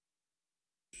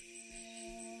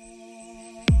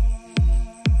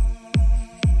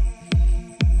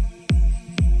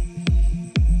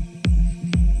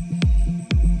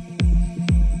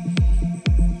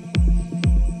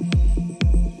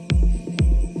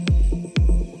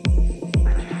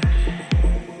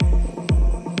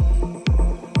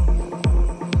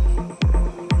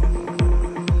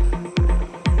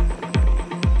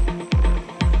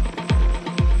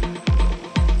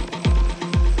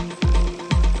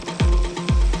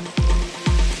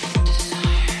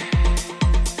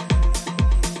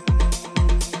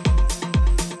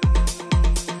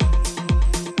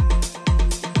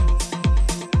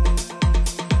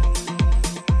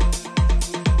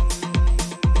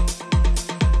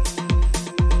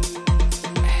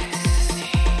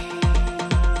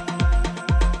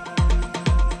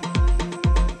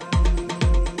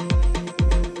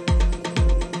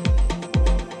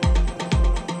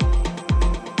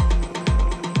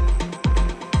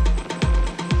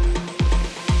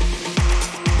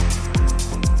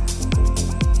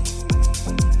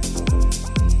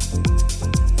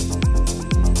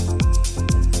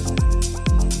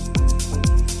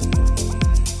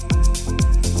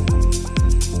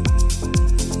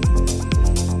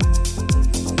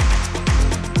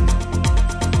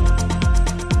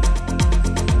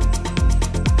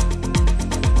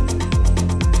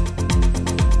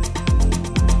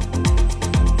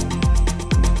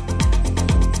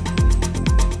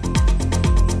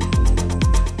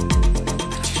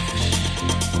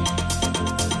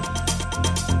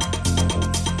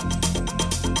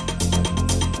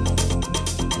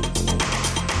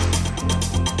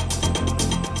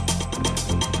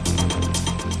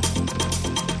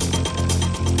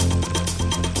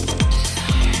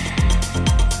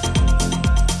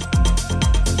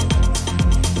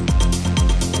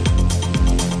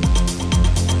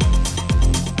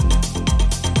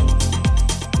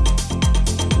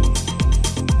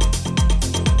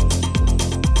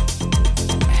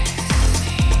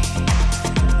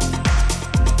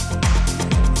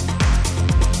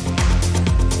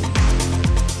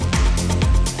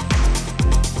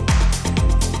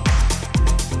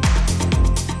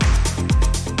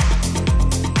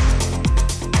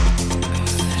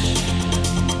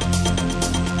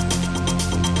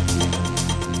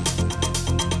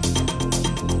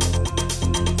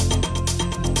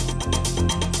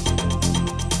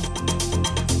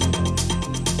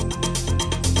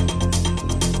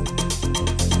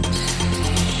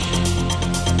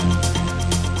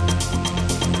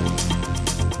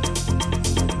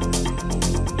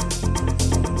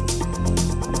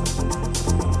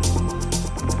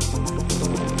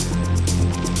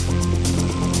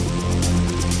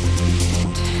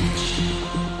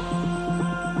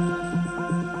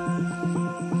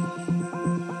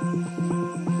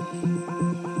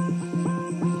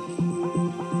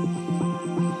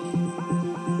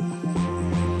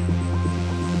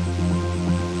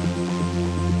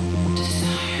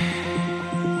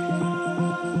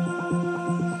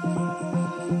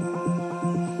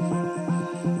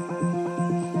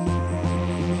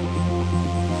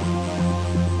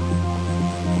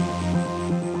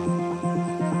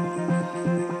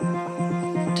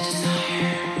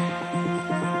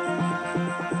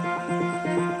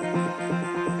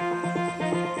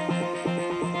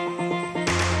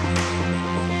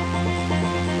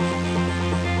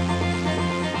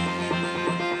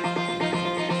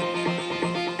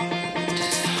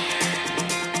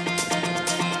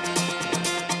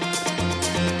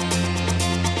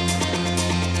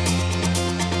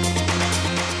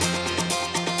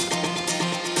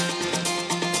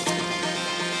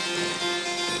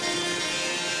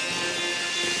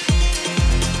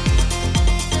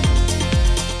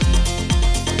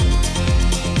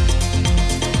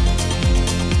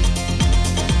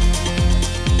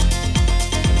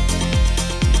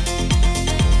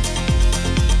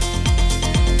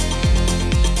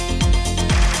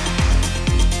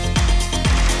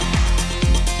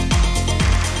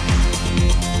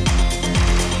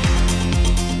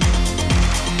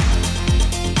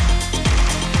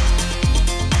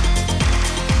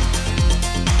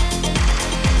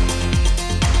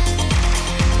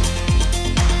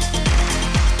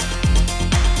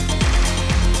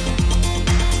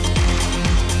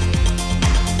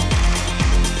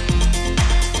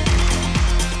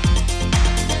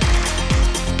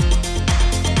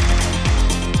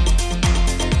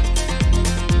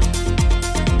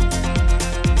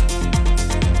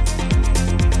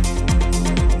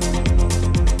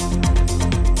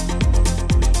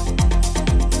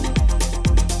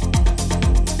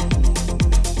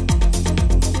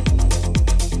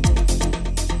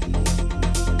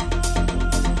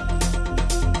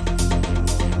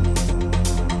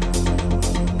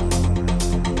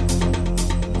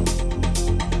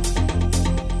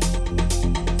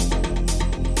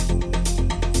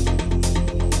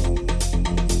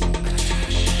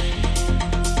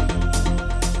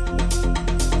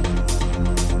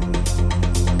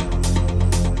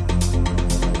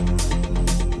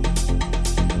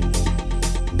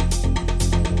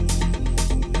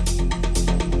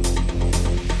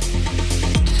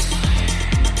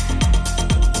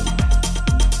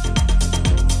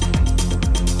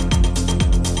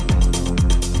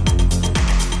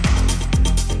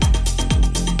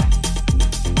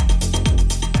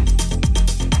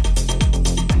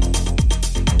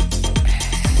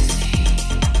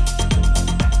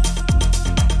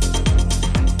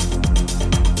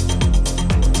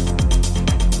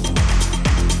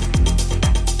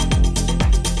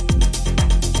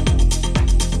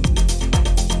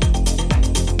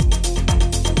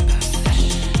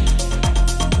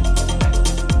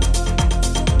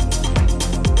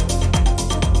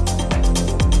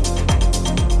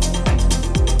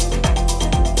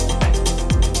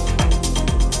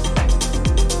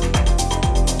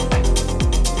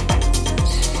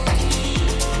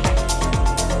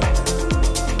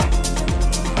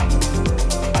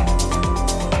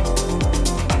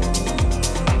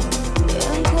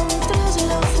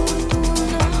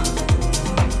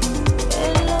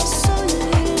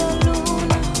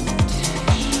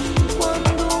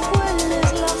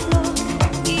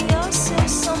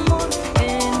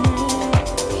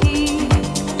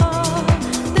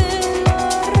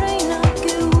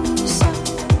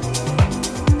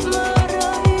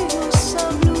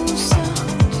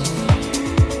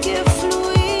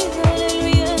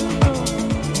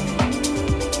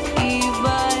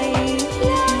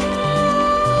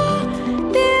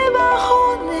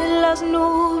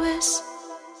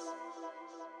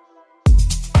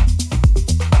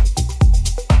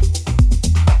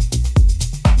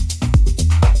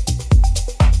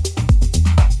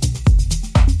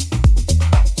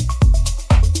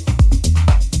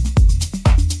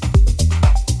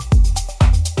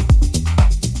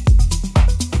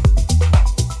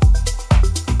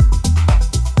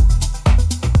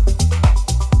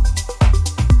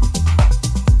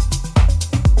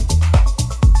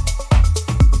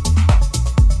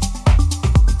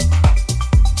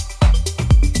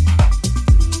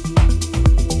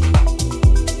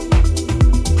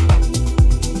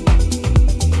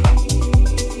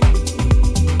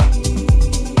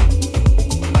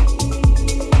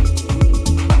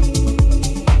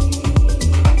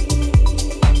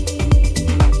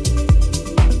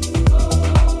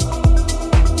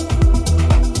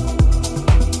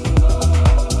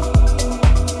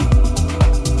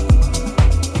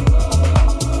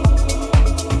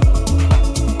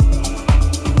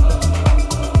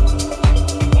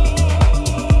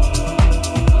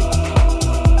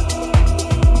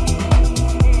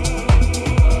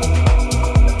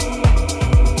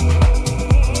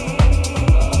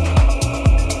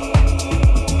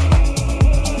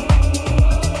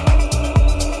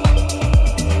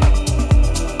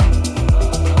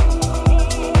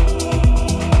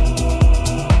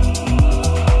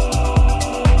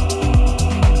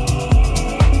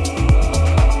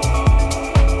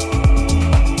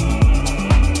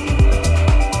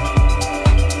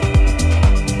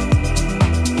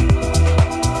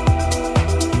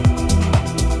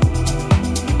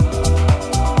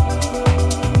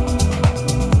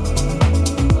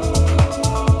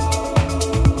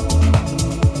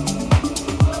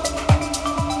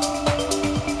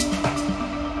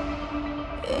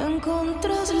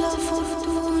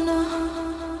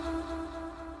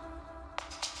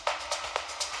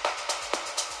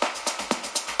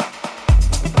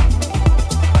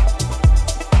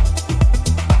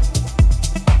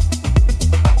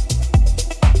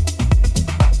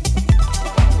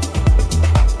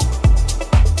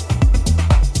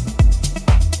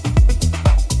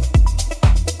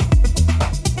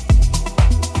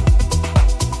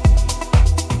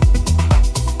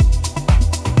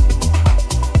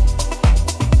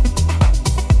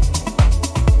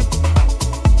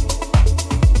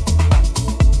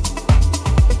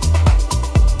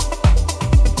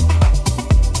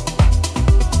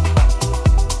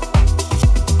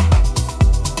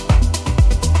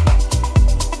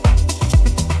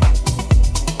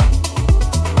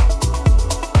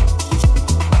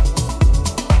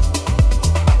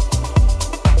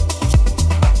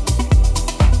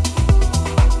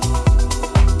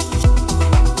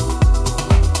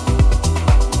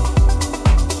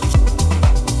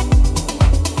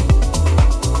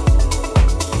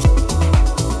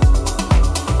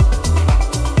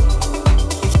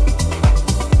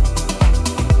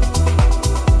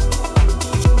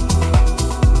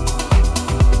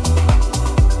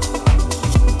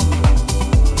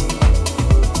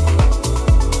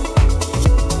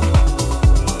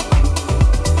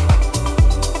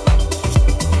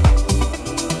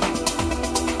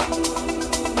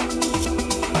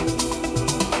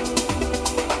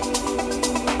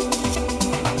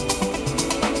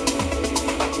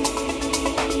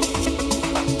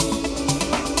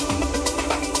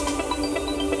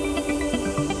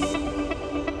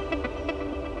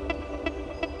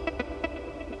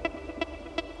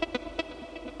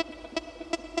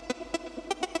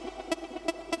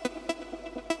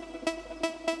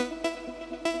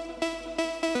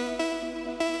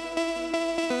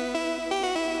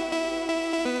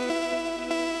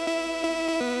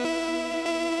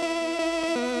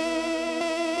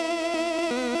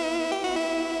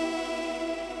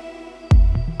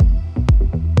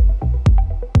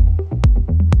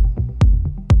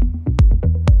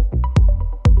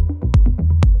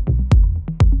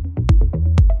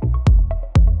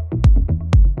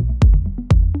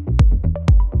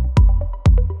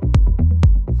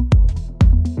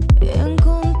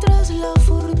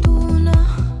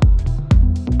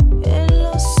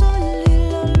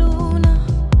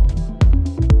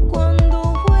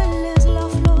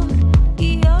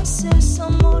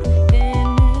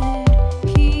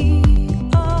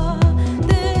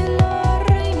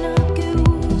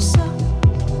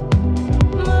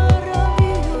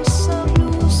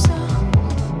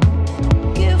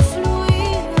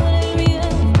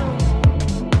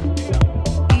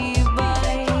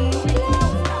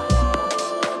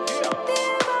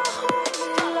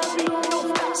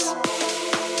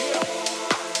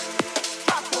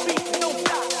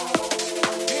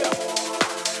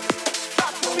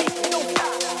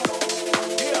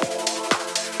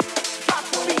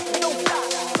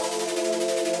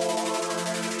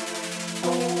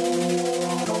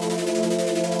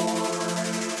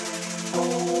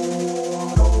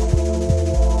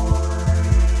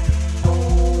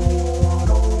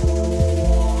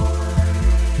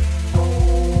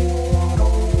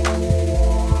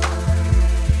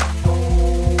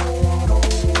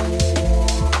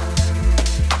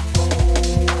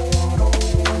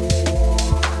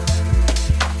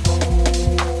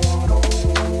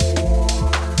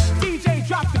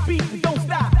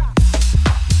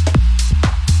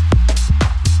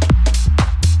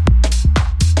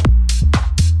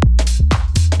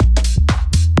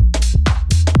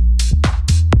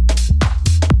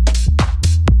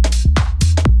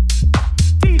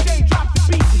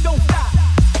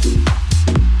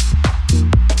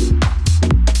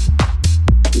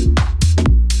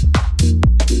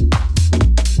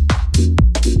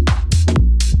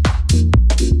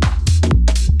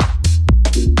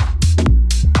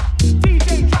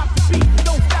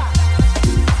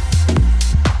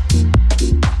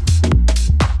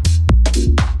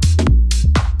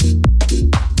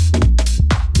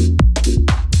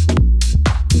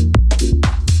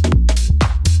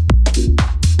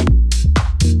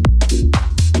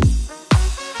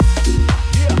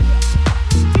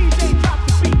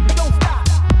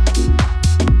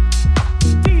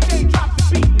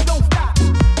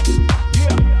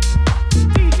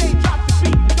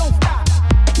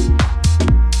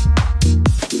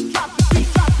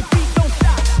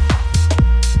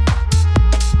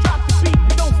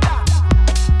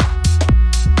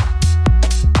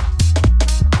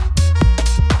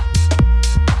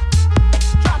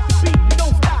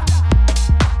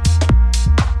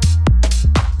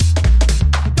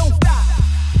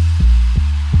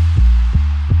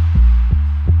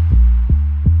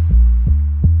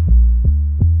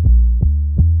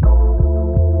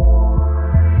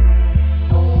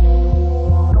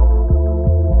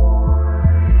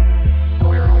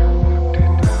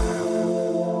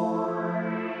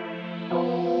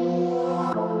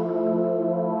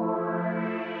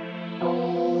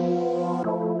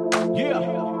Yeah.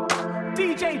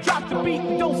 DJ drop the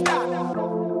beat, don't stop.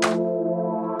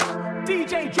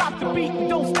 DJ drop the beat,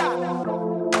 don't stop.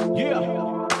 Yeah.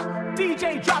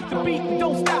 DJ drop the beat,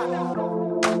 don't stop.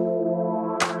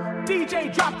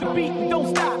 DJ drop the beat, don't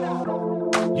stop.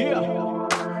 Yeah.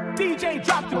 DJ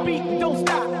drop the beat, don't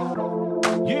stop.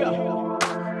 Yeah.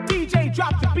 DJ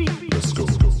drop the beat. Let's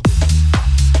go.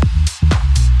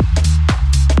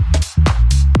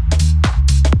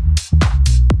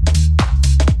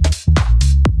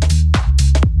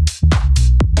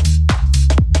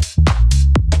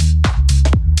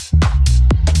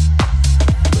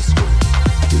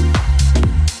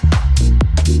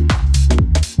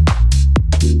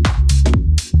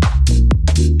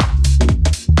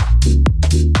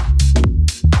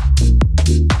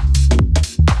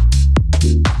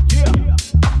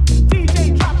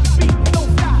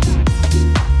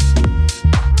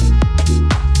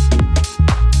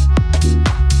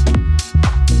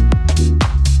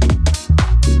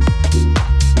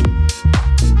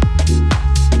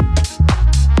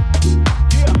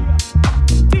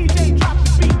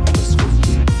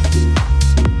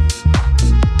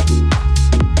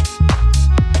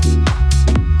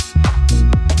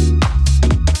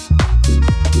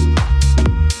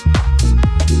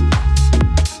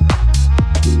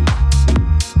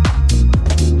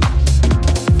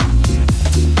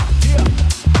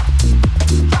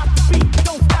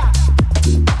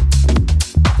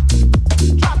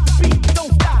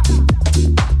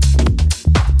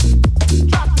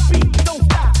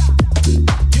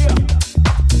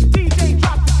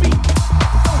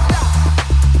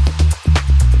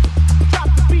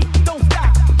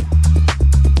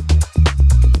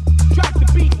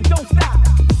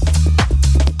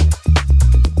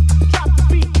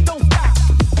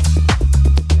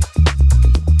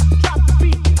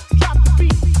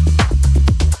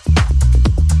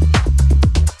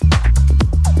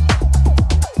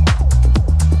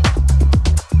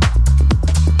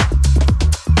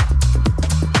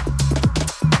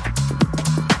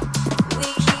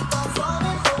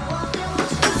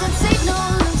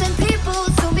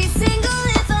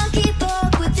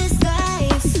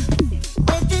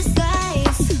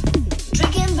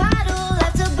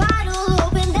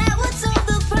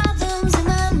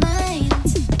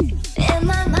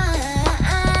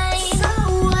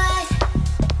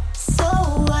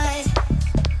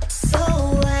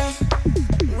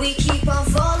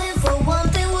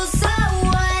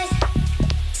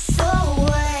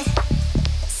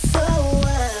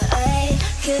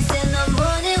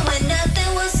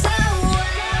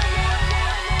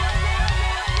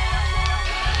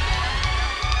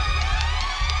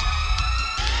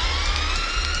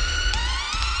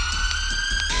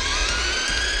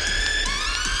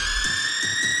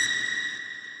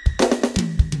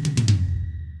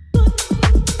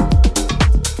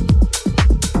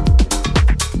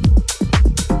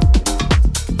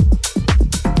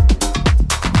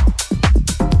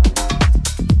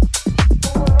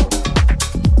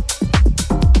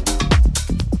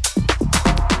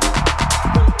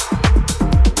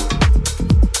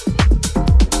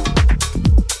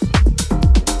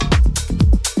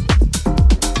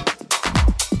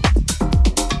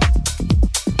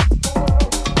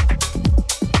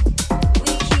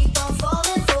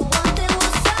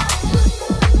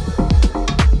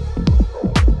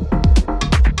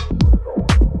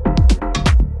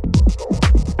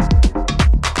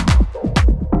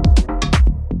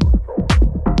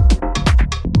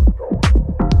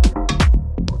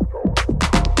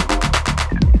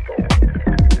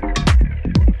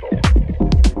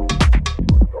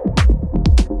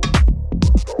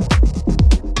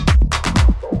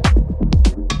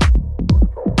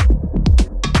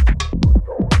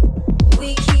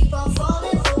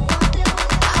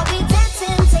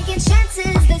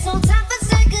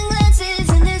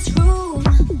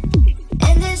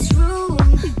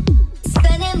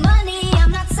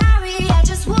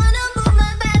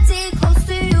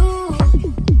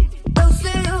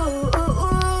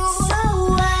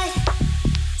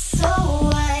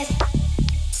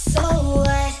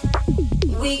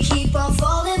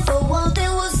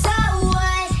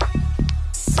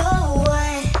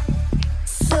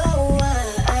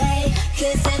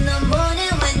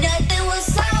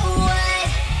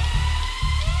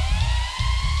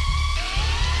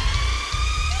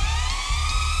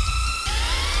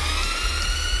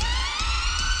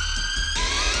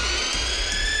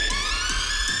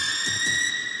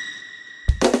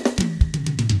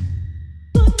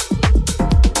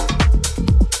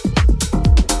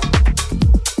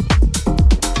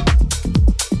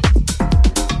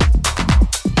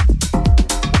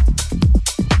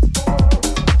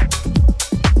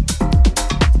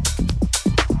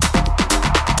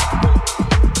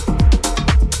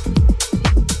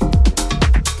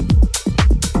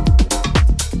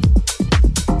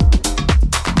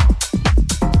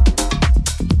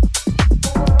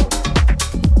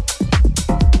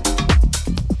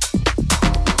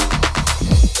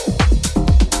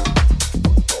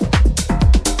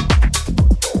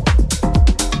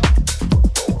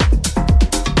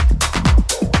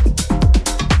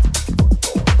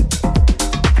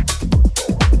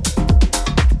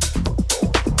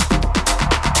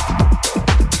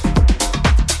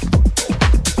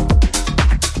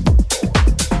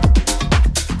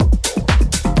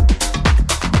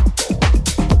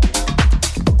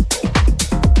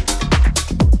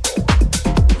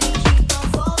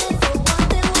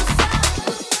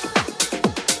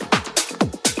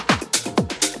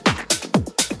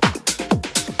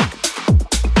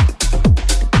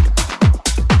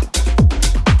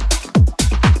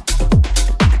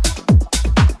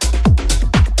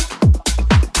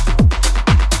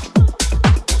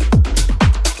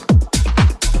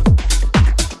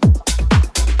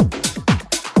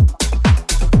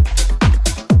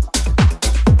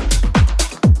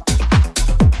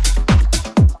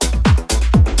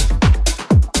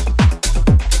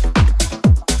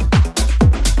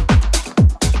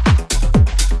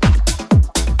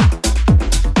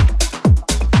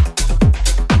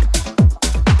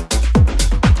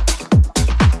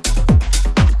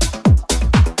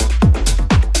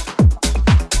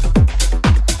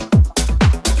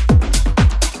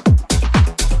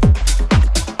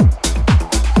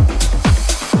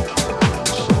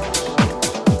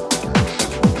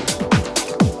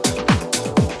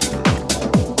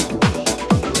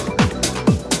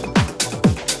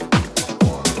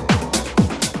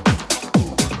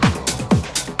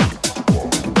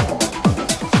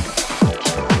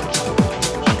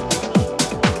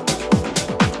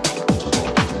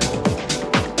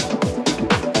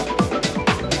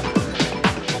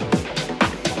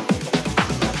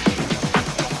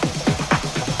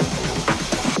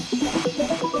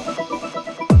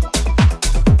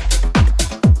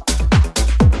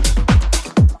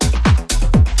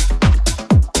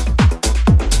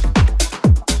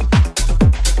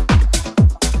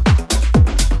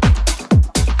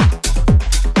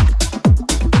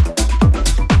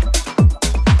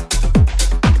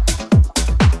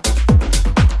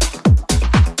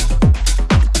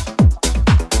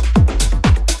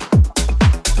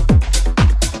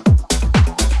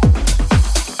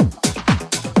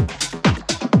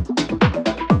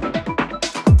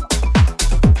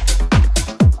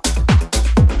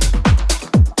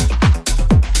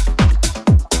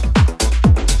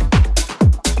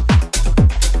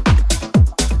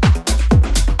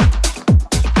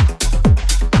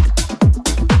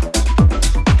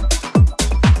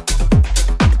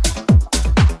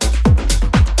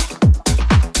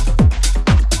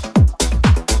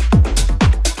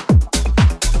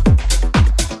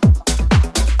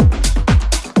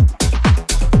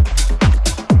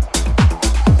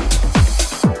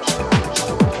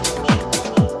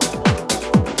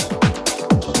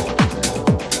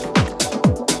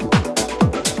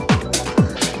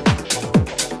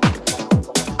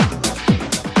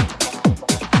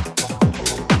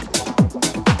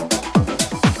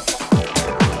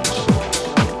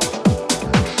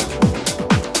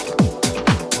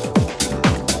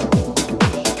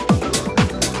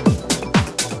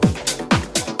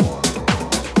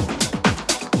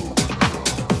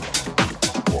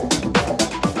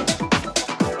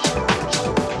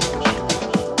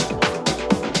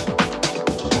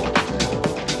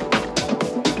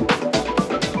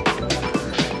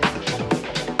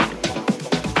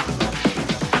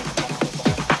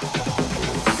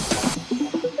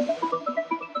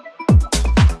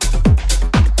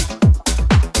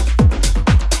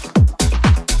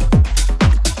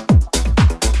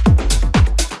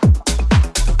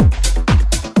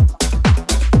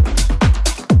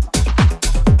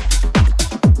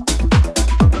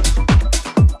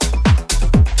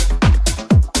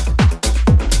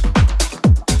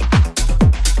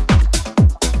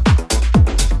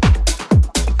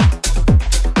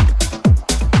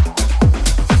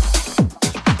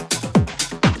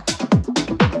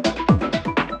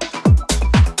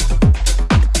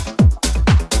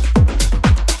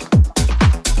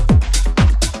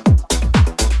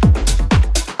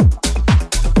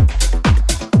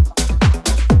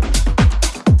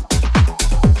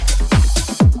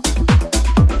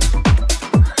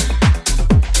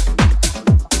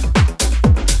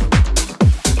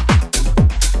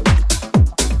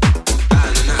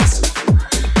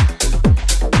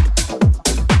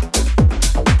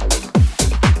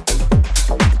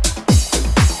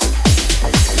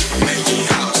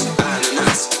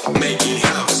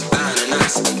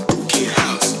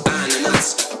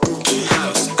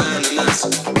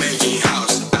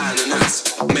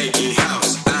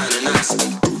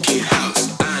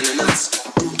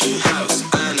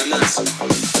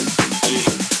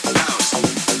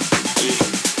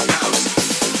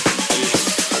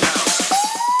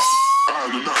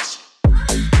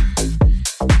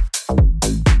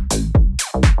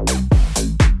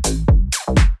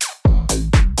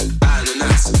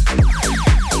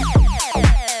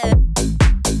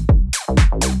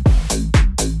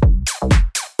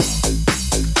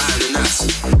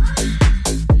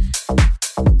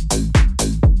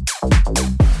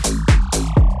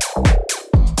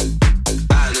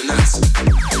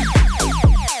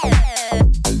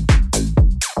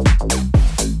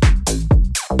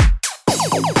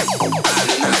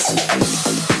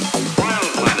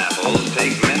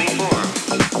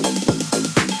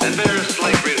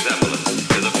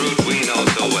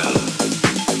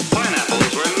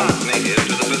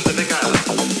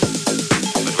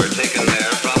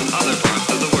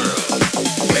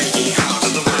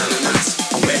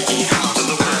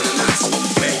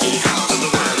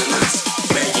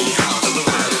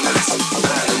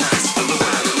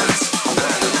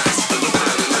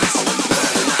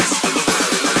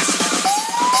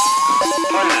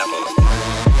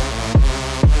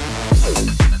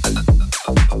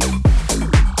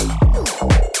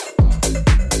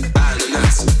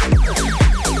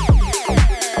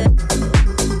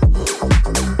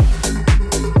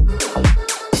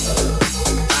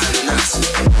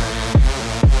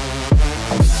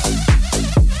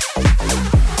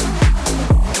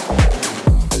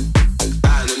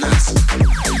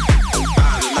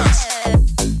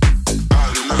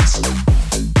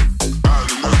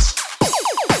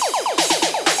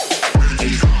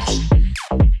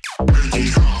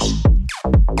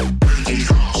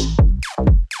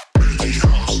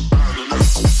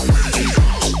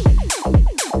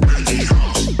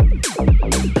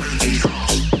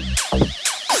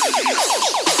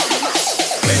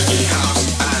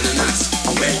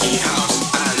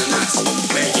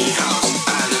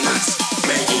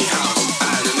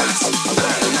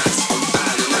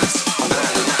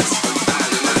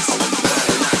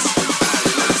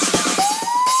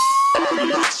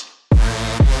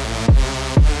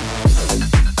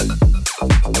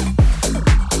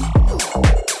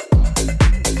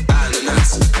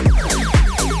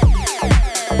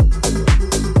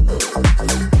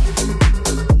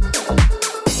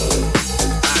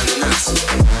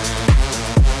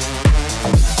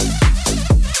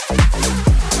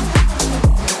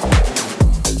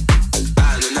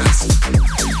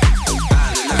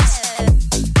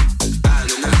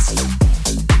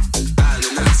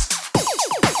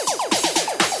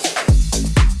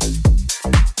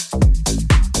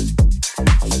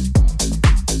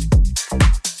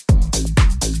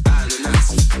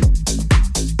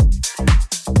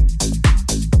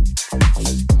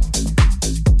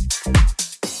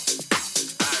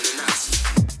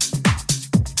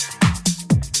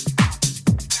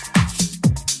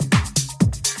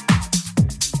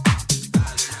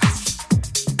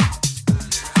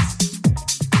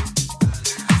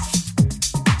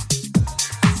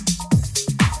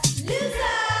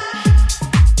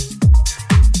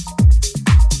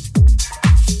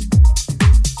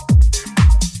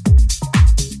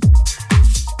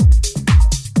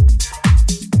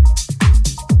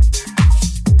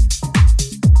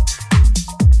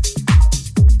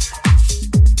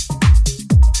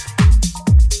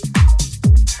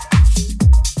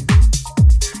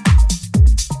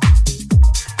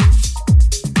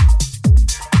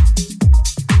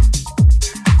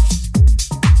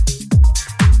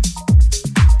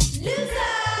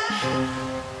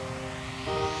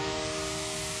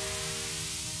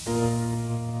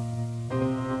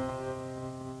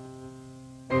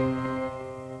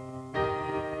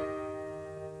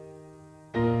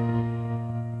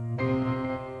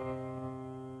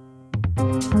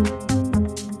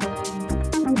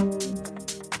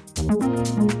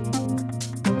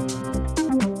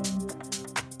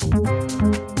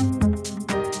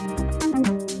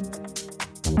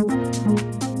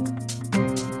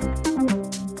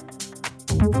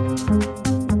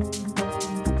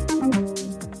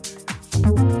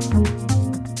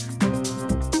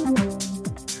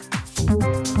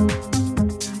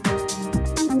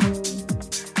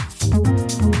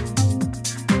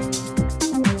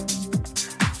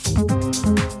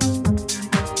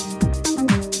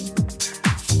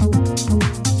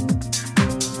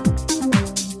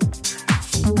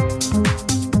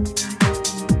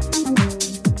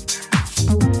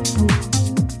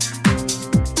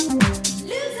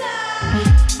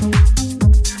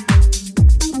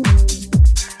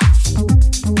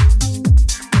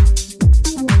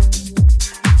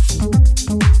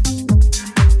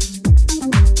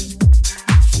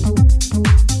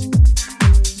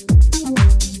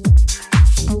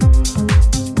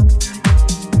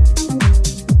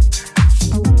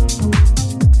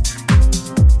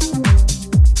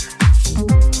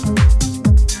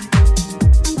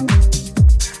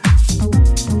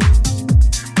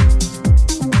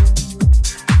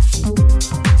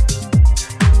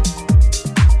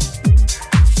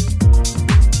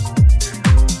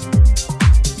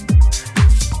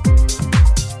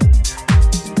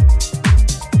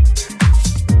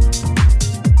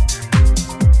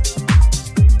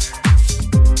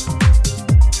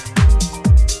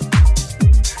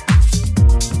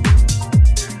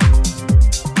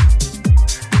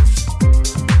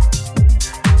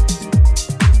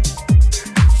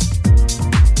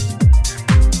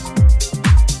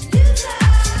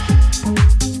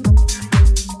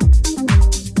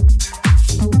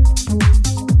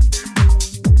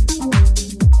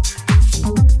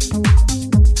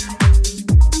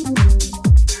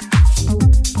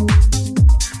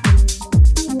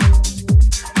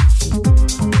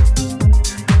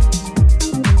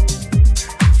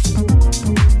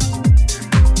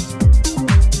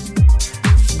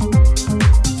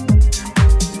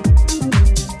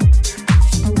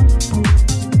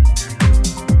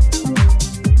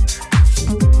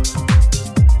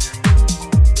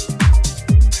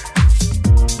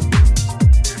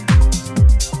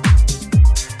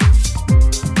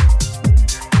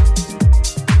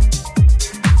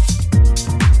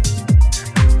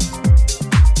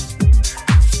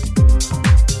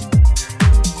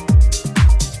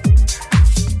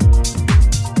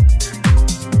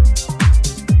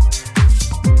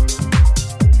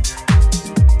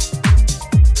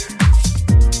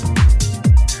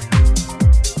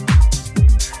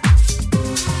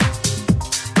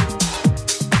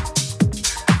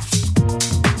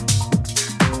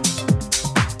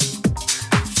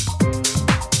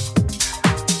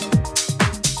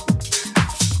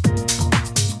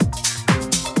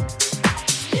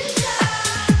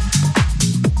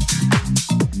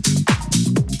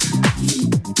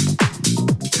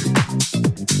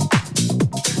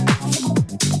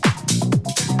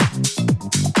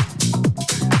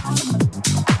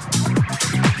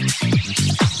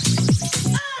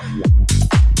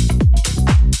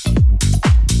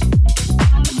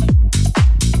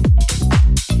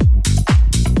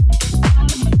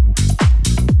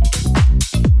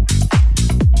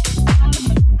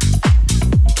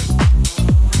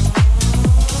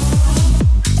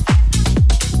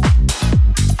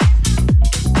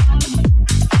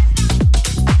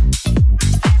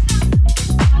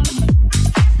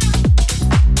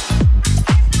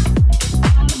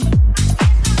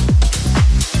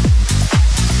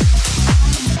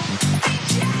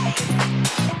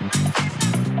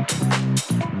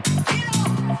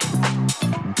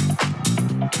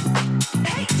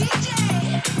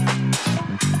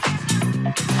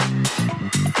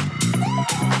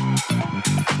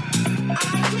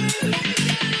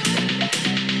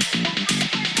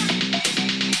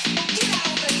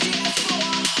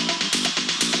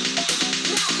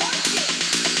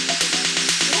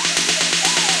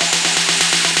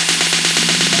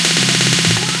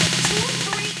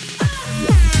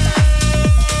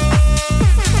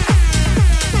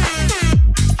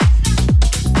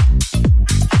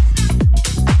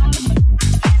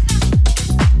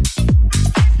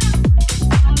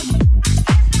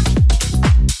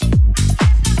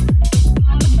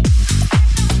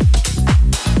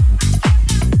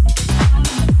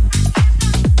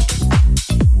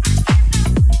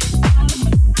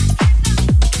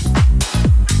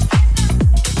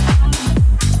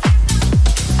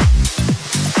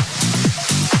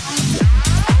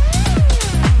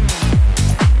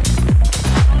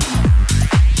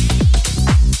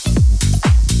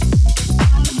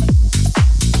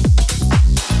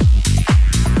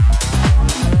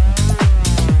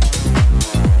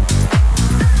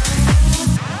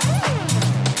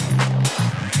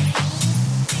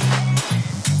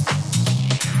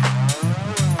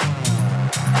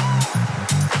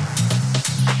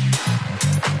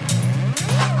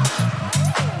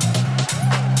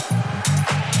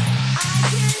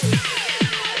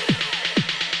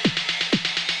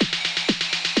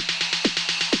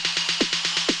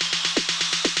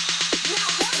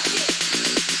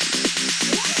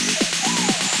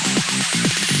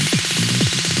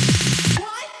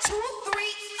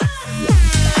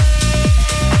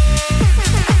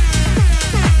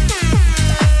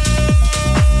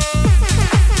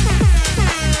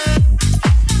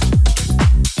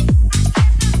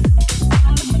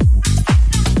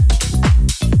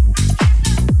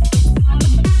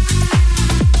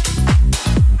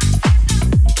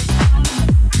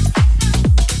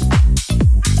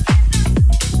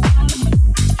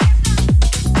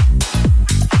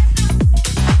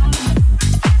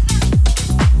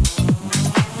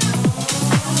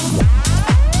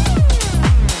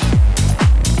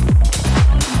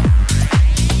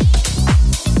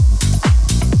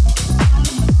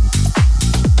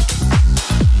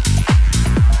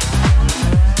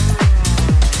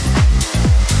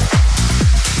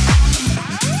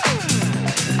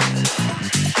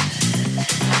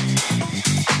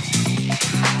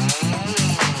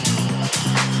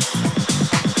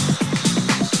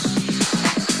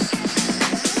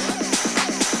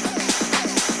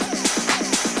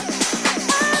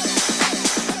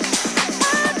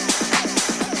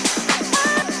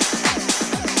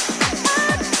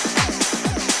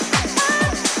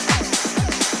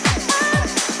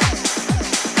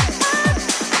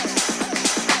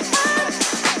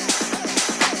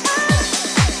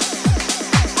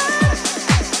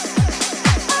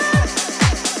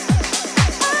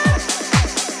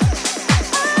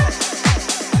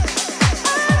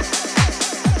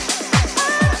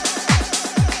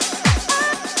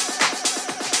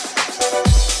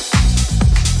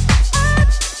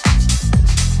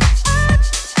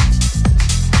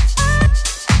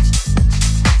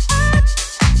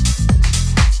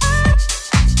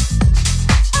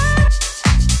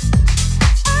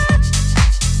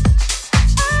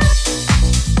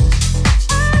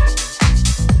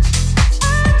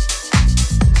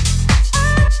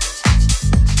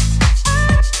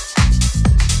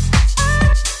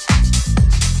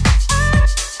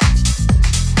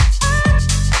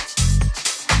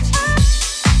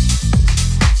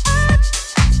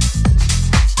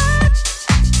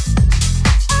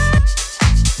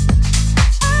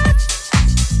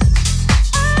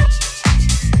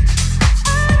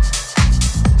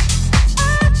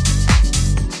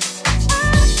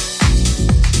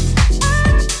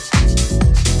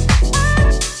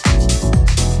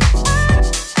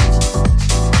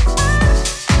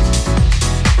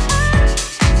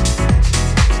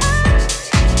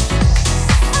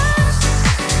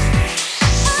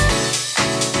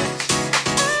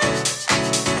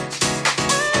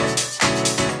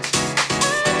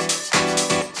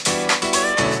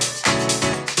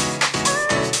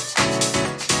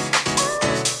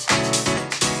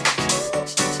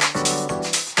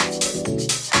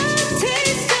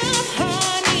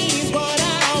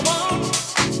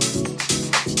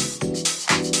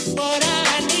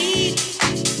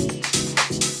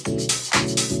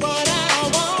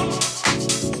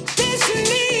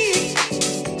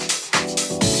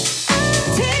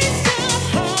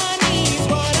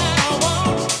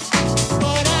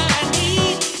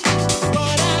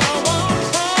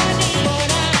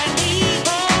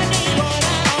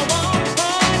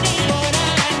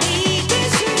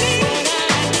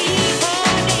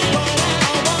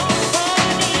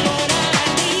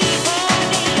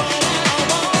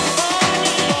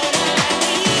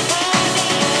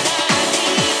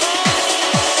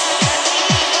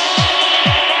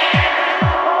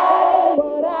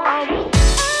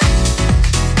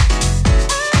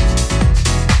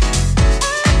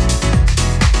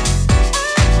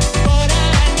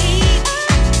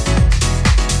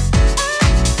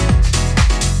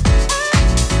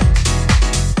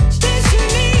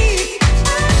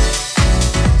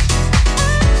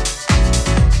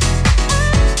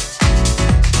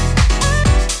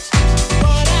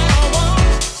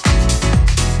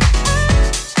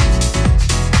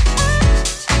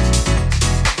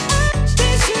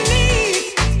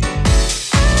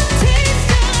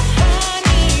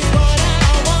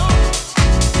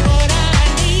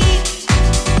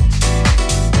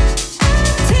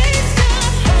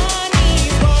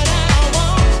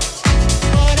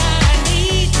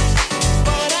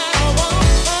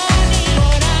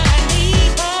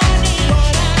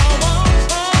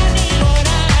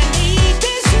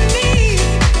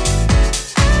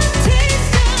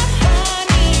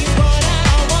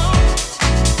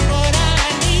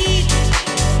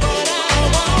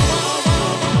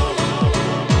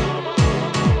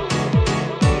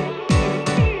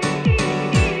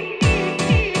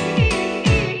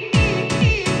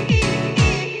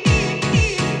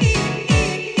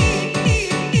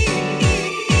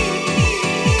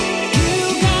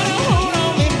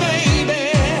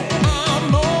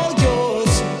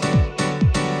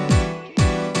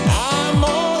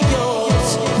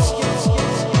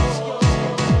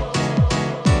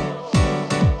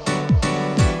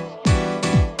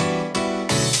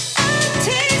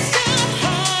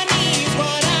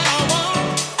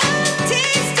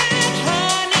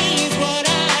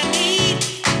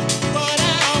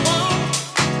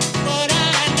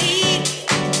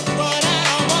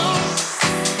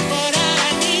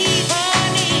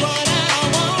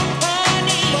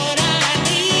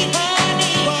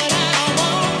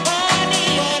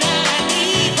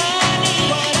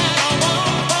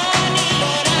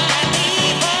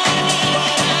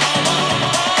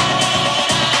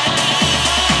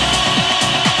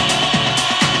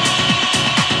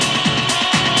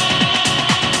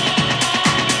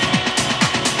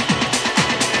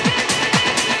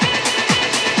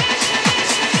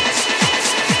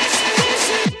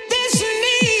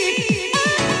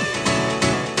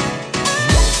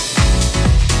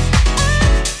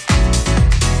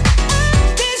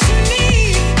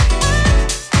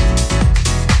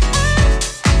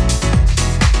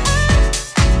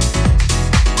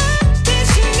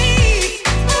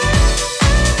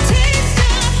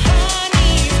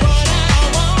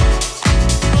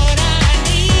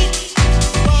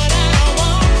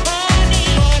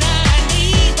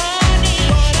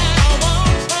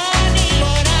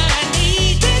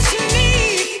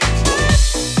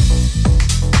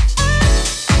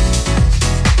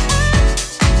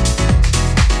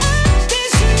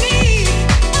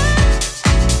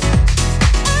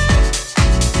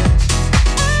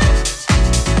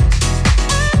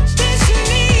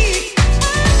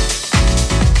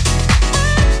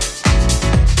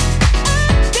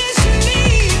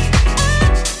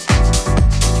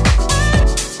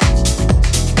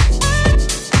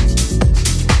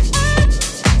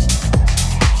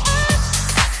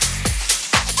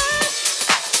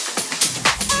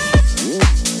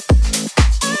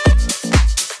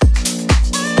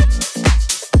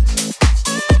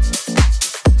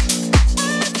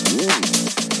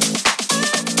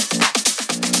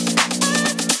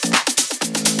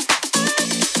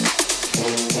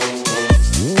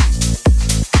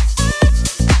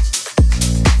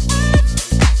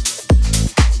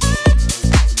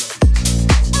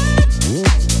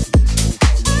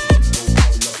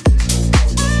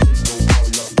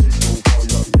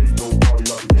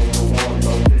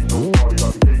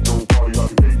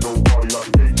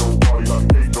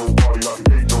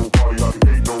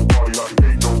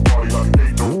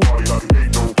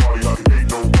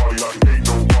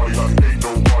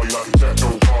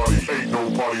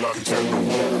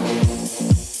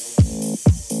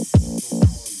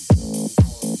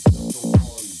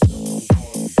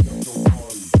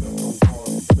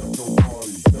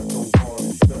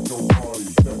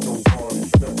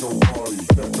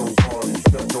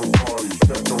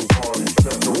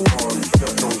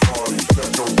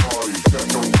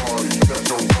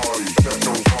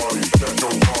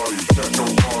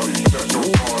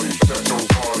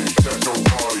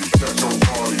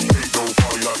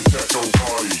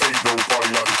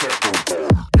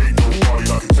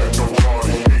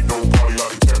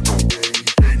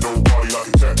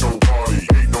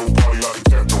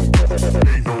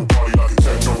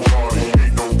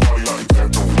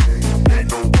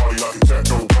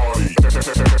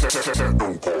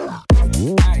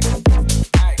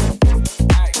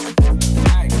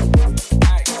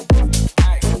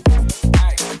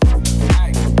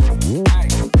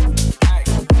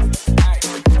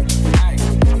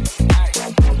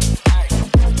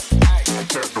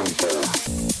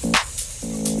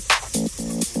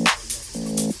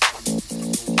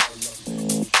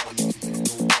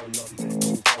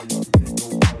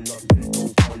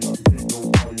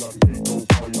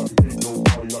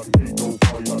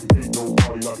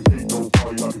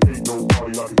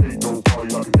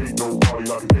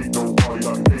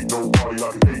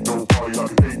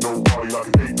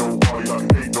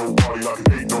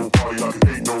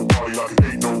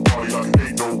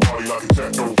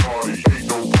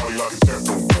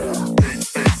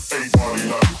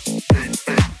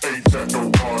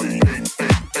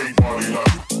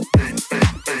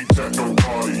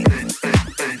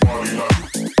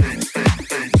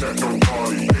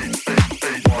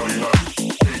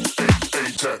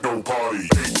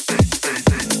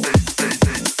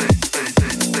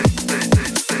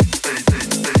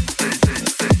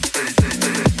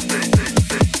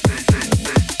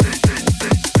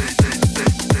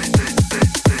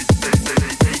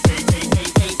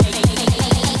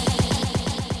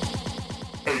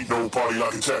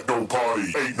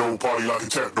 Ain't no party like a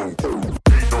techno. Ain't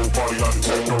no party like a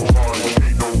techno party.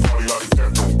 Ain't no party like a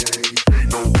techno.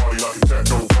 Ain't no party like a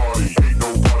techno party. Ain't no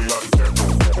party like a techno.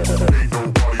 Ain't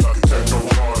no party like a techno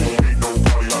party. Ain't no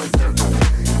party like a techno.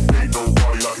 Ain't no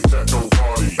party like a techno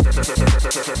party.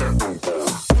 Techno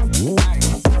party.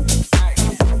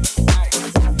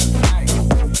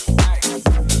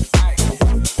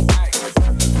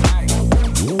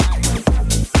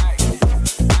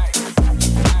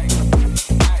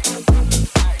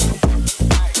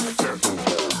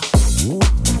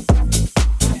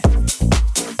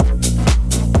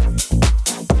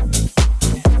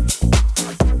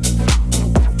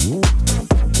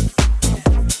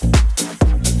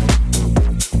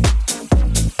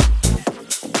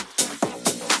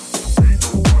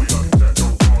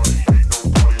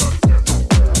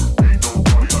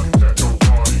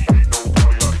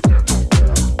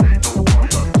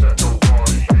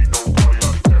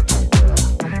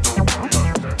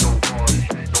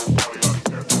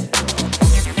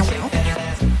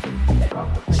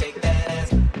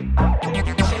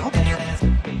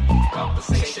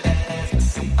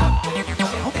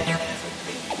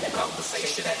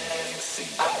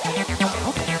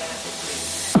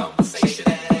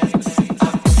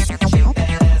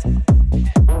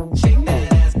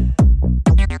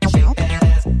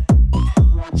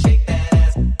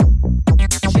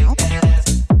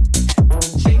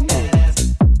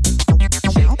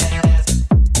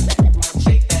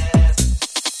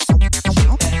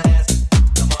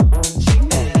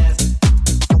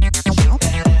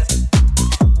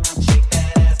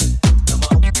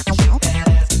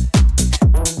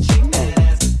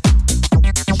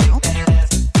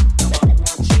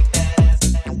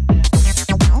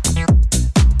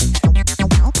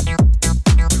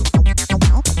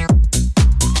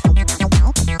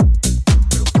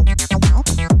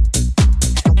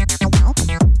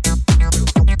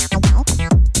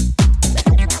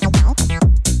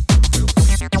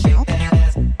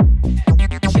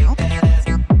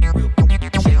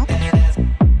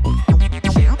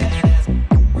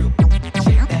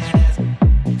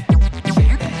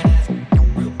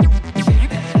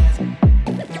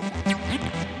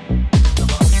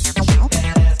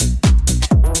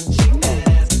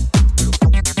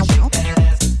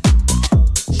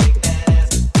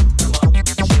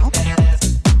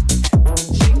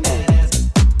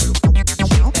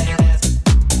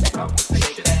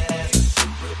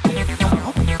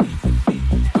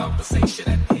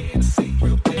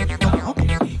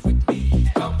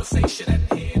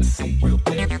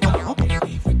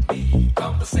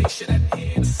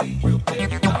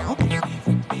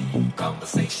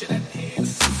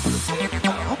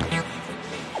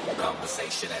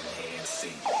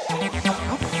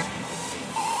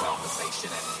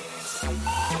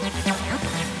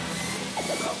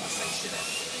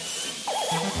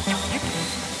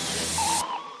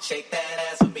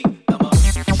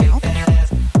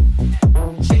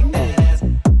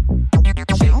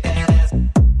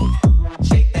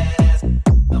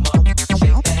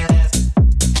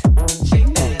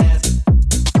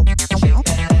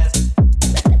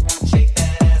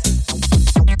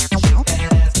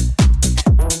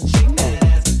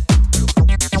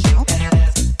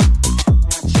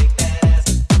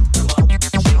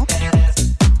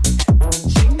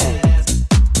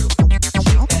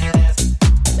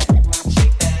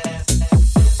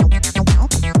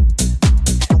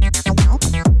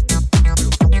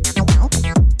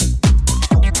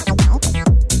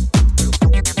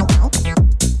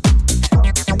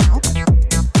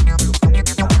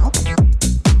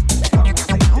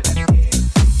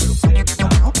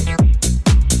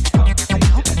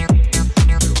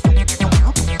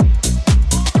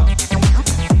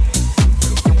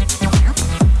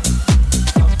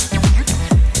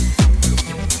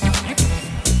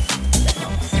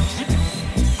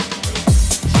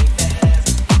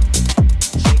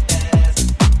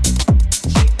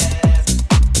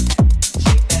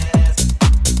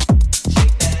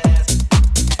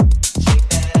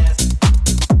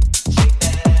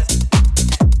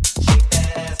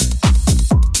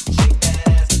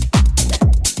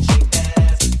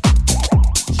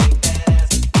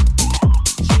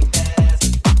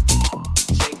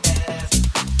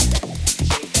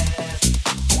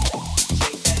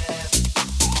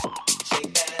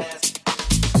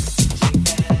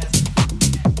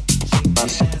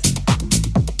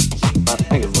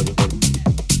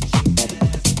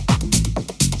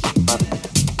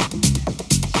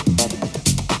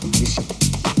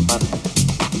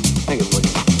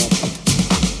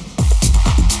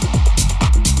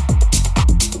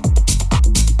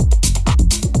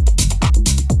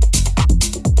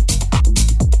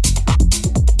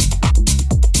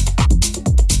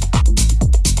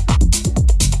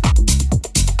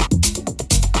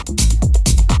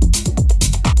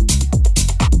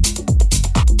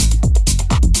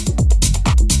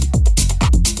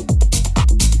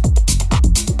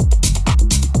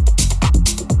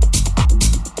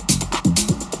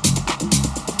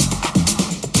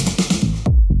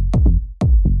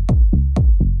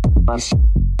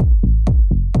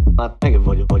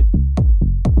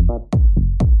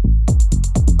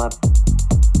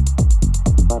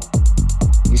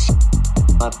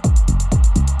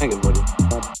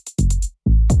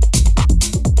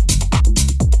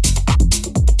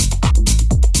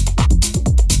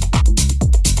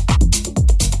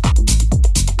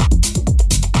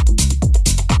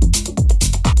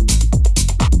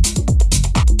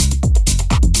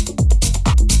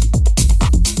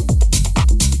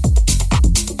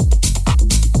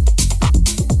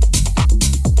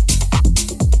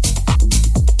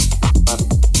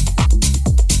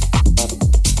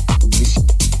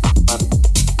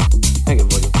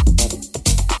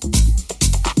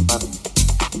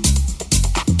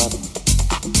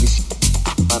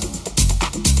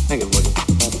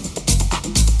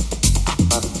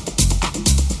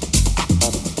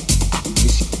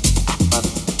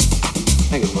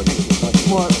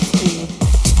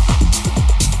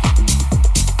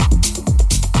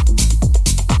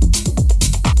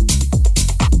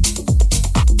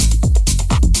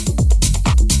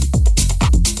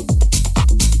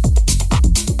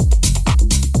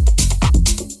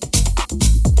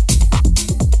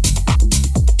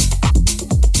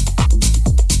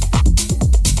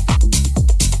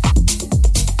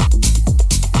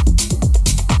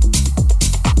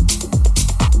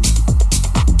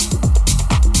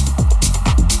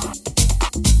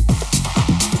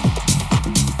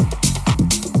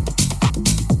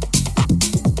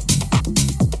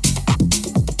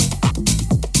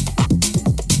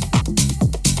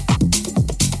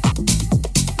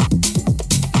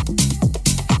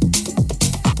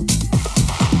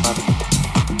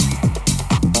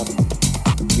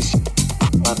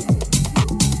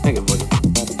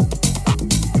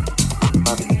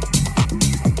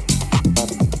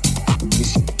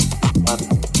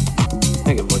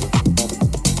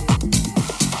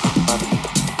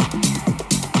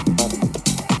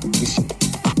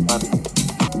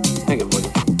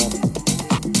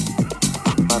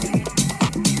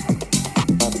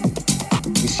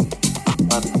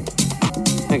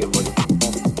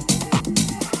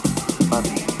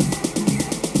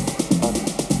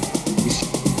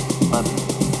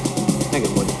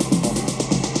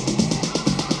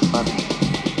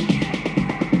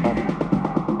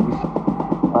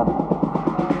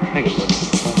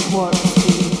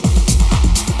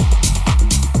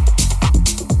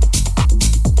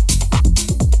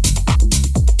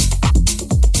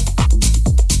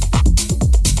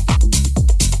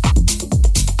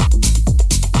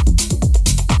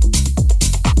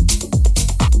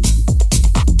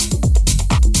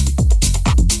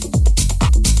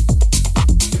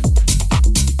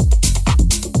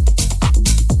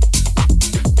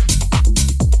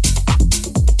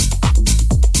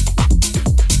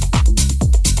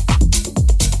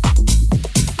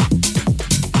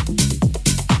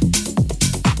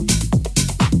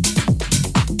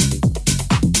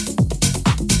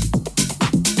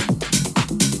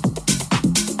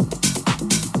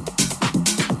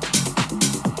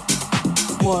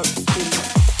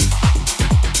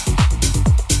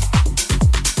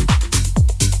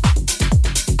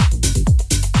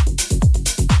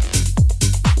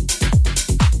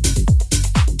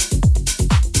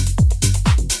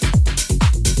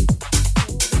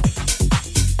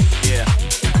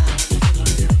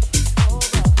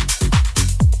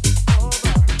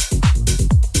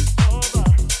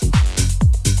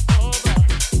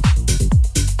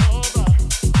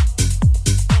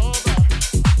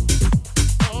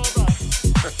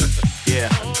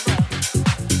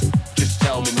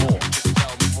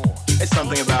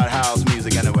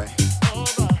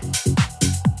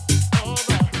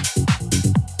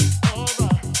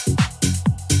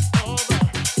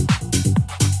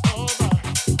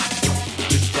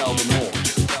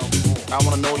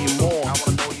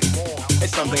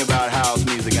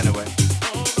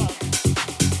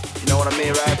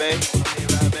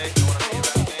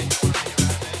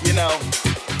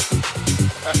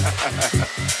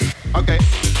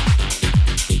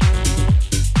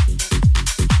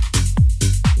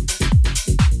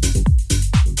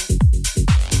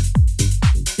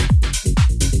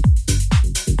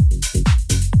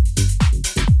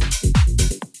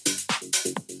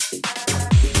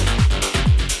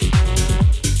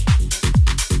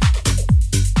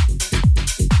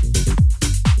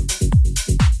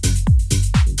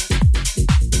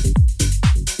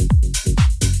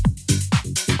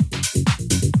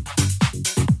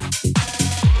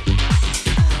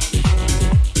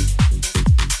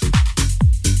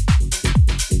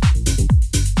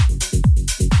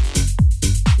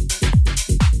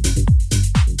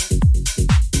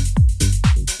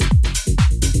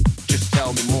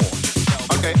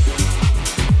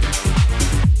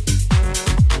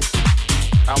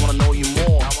 I wanna know you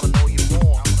more. I wanna know you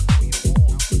more.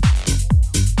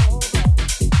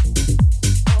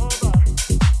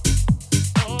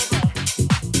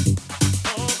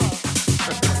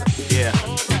 Yeah.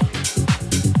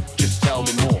 Just tell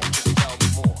me more.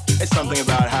 It's something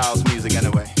about house music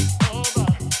anyway.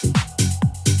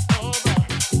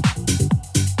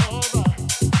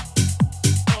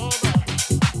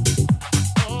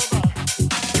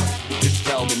 Just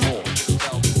tell me more.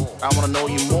 I wanna know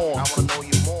you more. I wanna know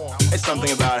you more. It's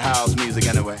something about house music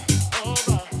anyway.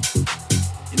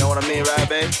 You know what I mean, right,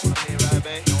 babe?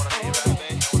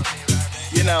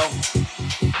 You know.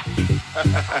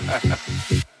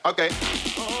 Okay.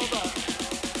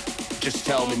 Just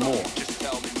tell me more. Just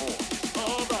tell me more.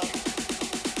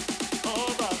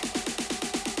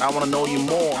 I wanna know you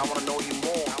more. I wanna know you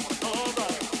more.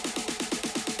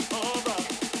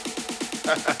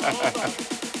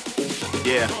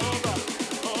 Yeah.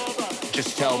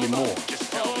 Just tell me more.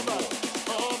 Just tell me more.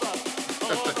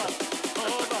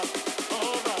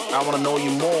 I wanna know you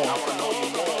more. I wanna know you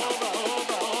more.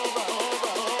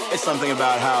 It's something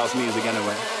about house music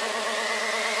anyway.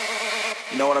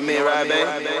 You know what I mean, right, babe?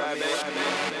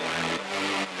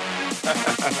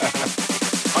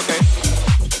 Okay.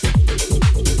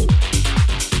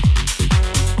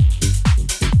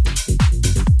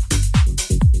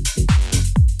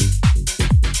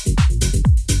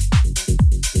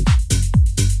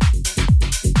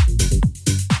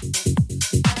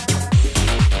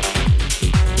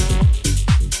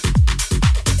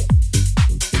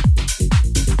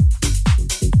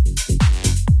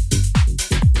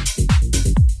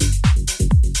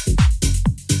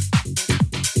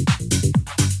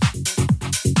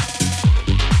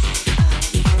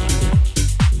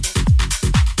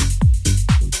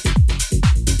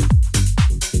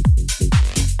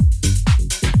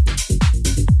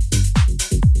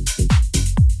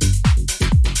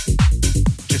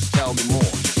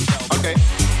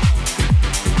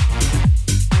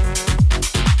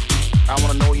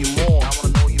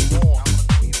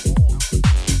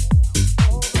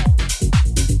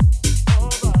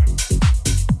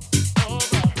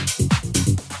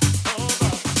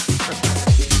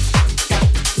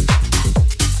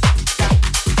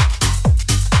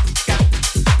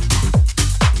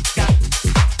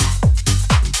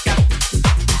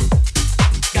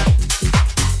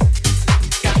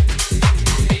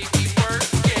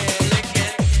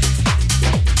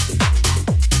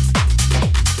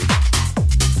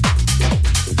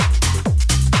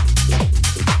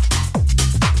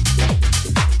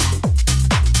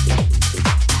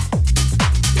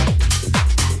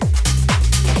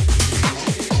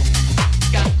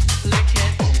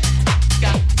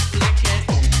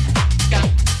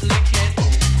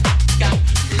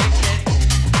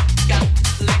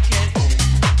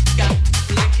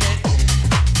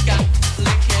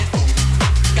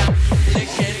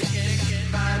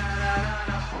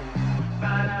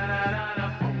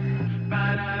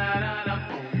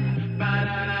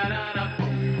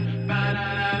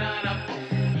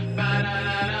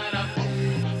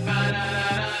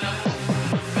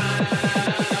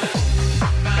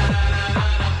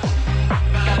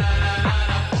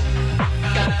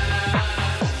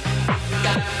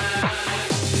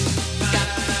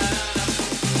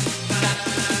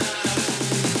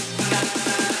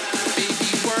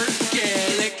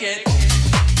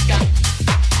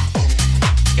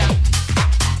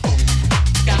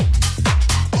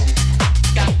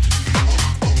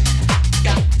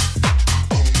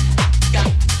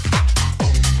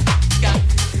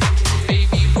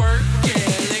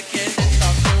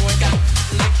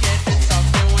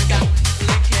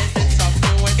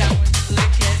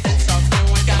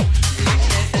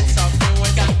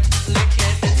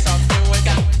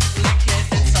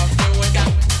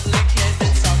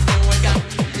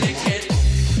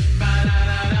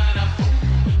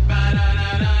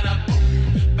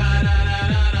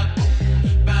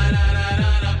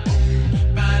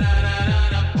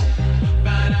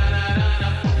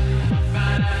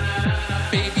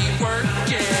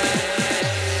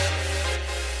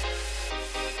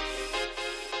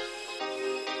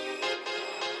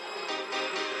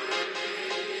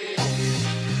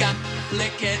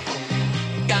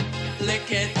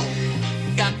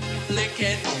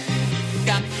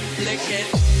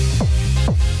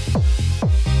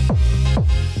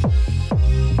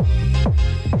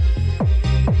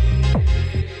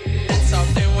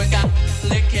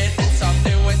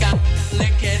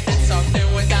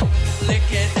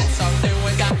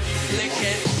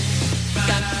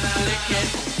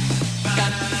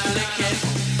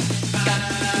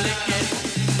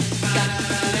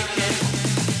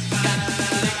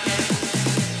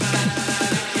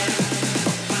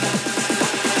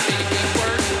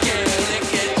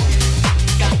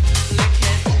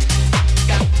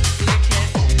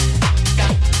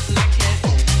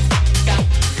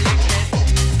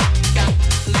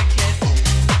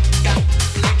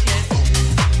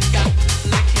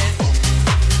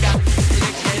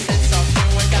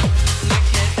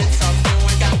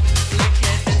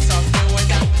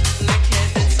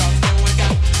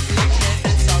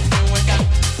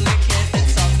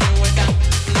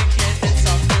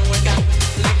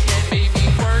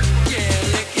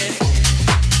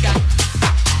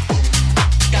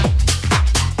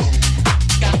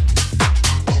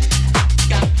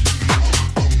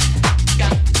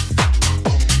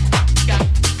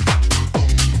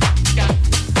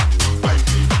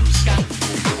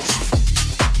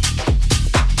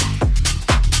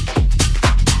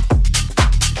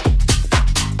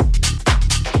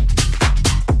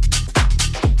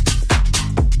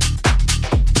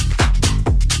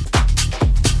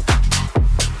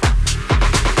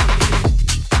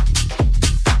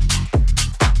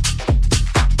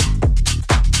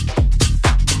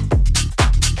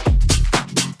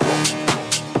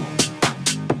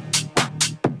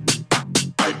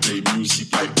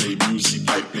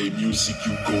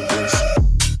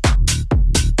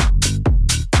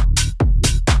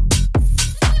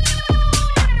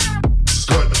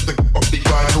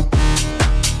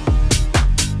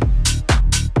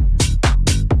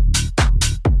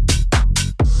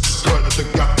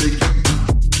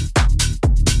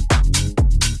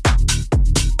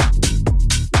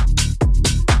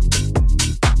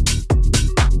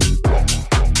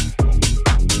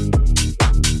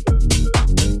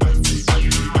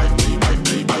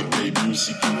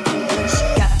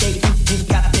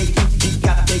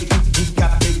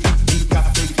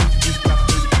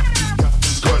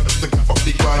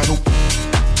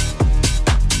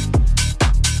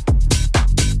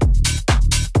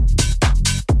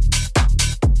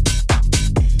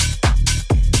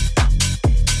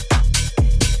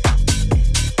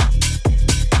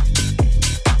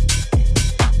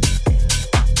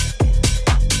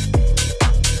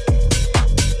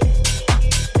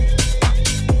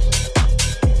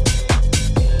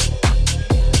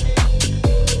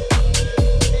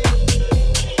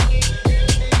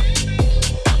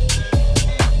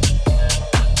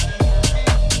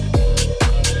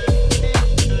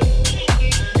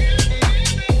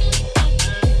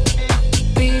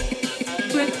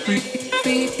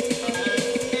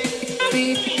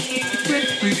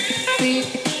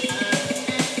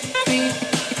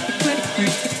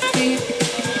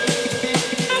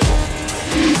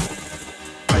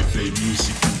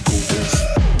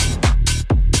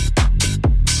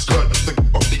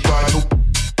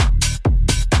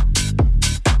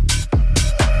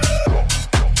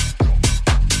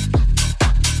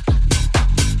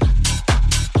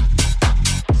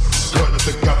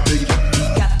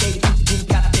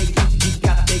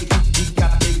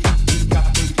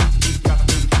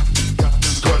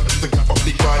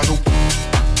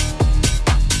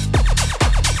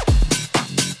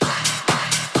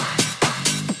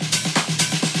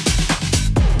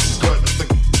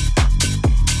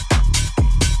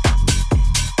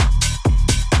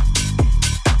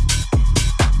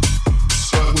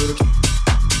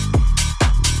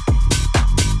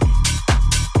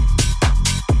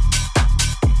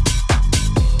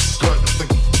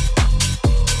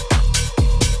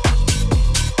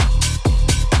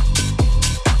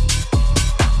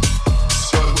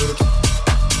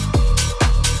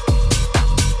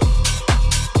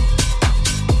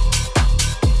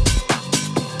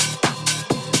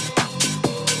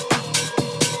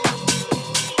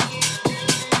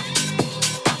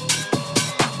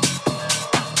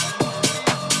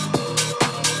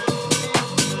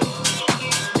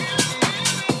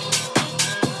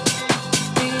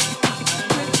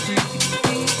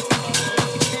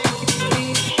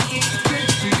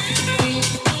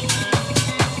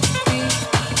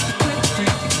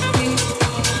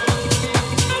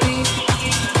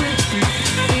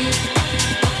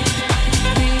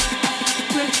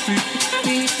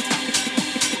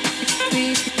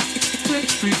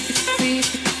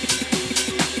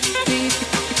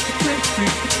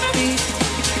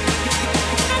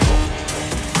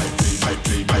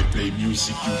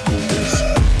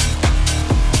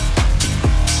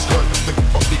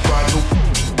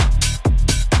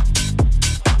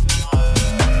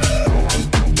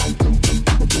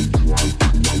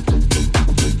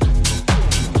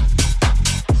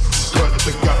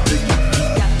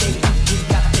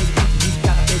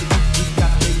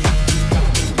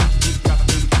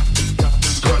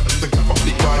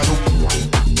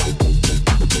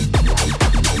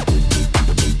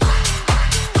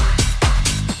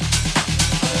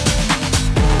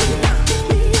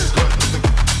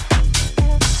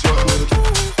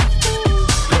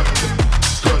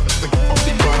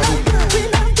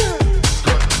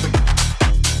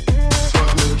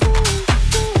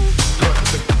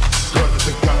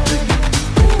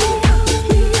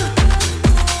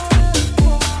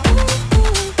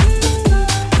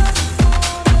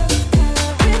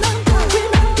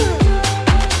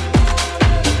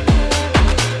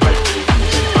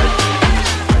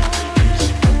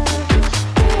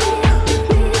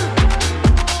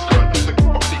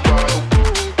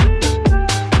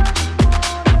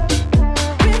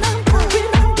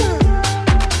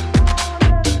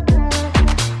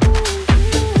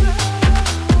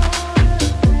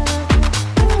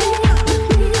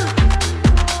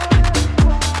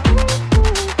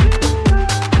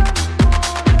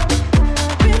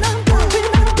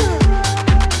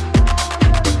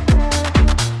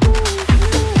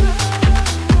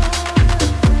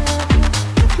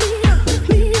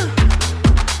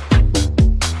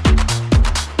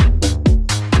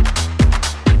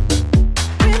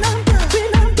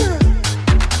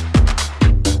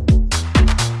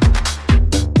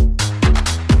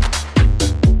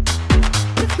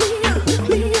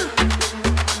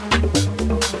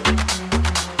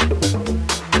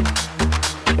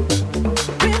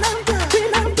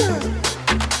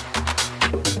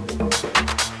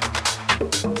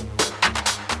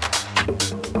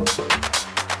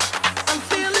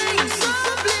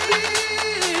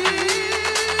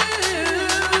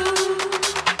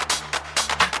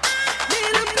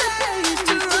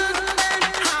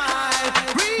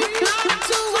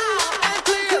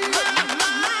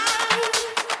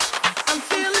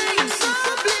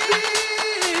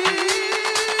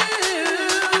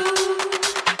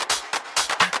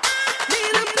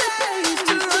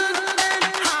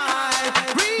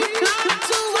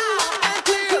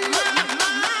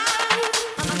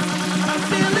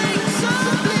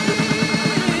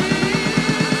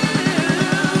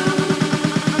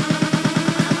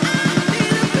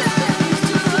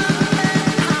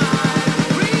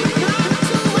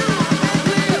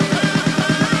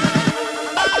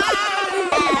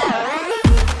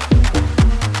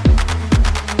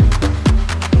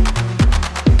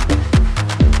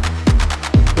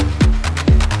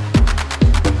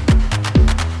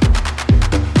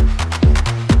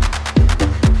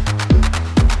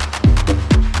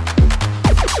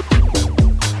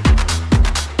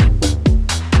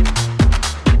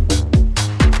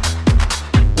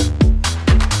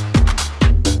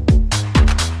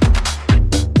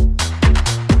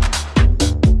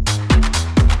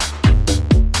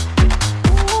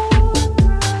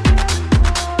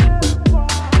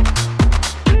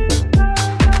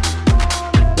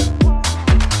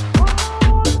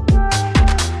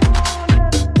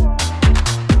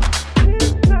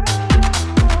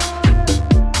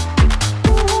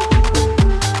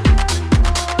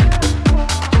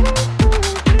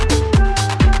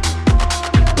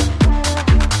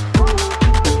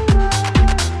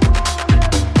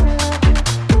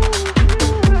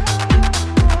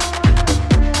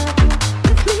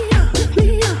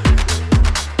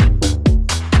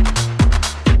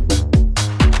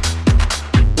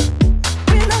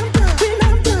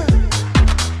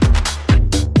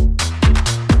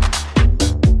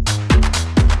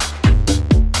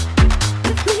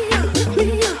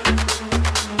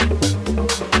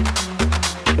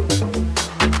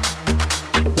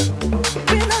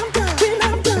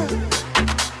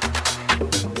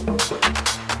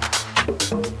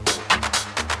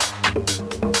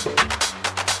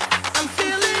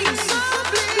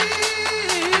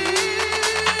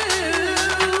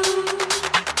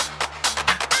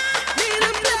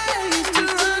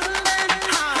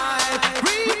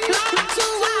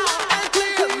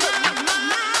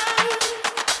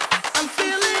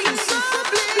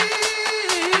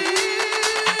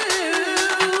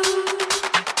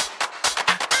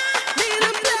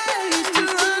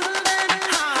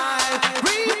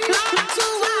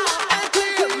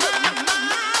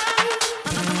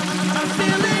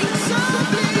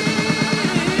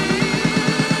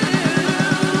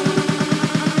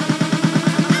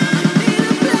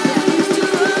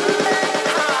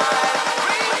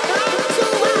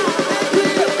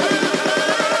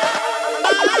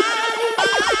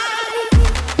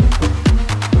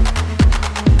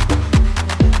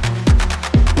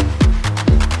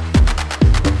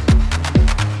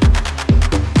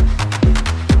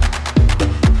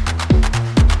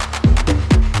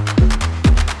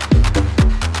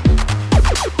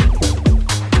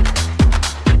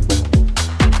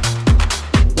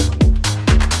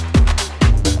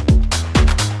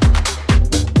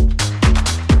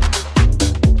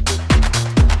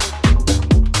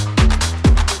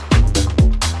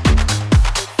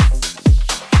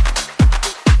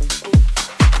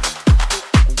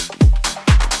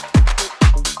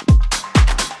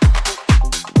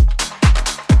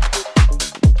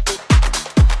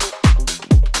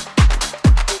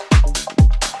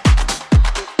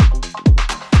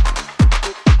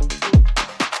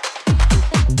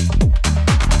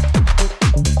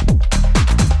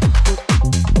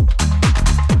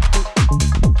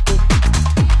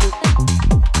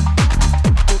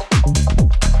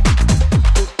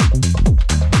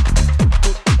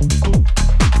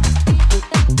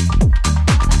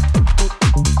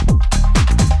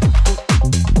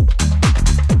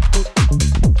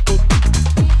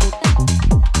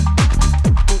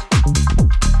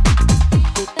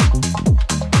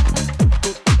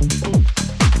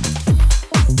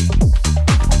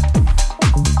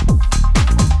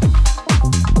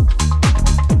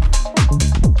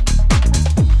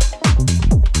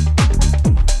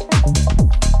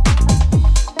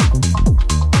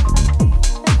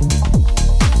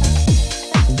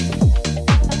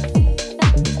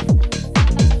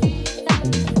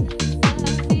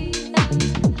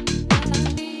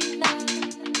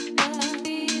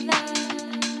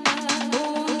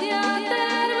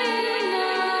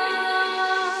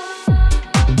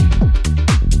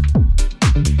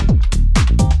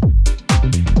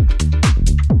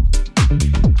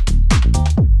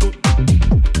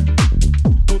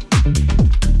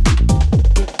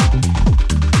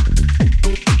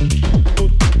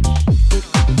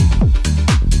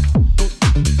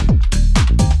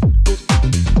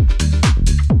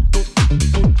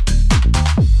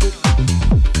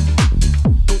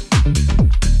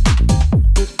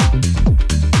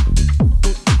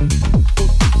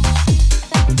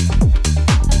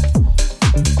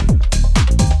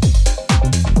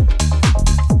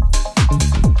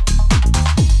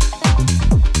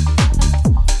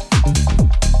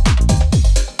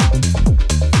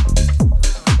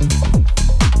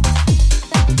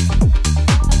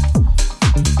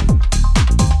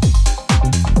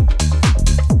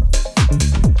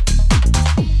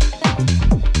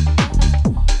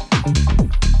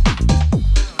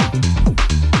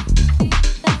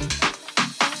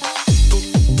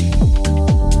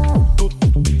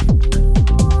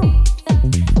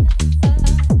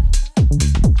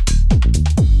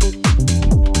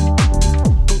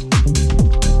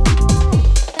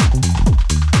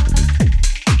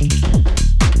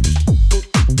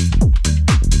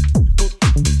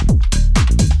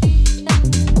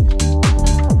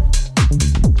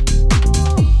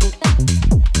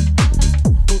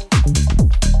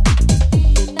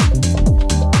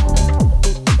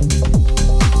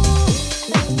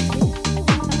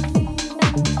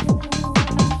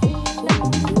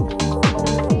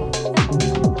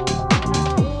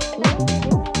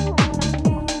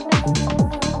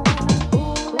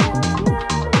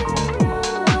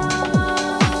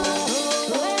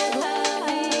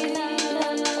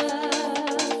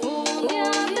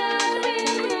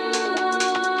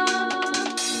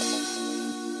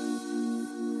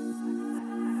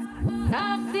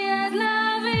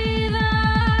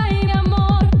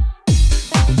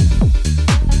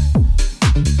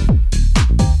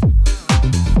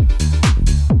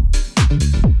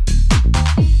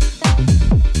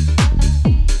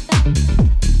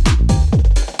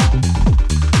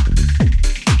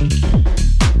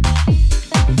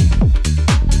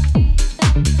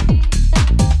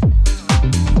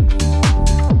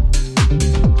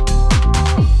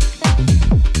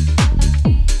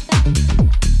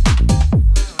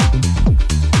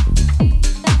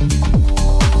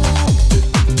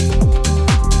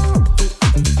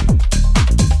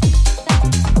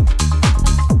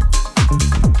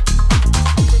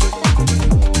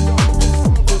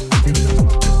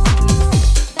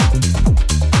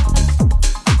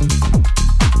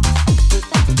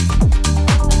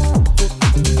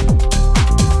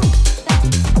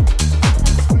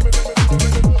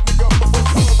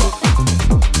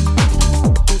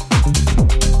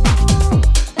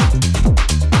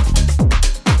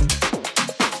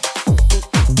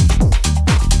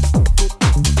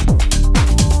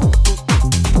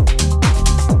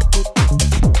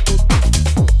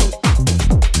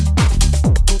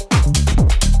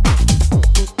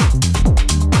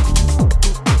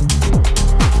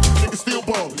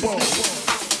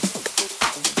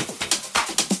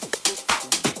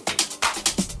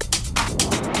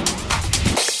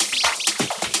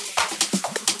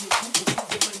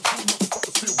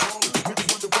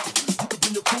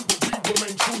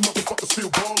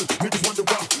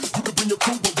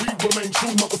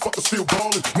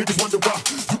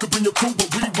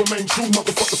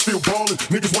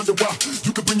 Niggas wonder why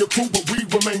you could bring your crew, but we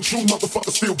remain true.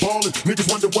 Motherfuckers still ballin'. Niggas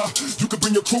wonder why you could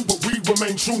bring your crew, but we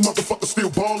remain true. Motherfuckers still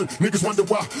ballin'. Niggas wonder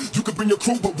why you could bring your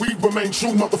crew, but we remain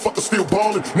true. Motherfuckers still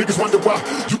ballin'. Niggas wonder why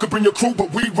you could bring your crew,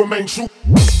 but we remain true.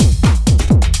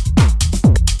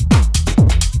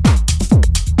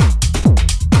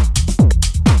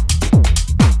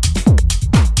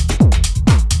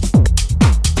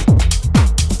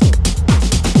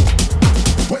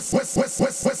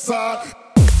 West side.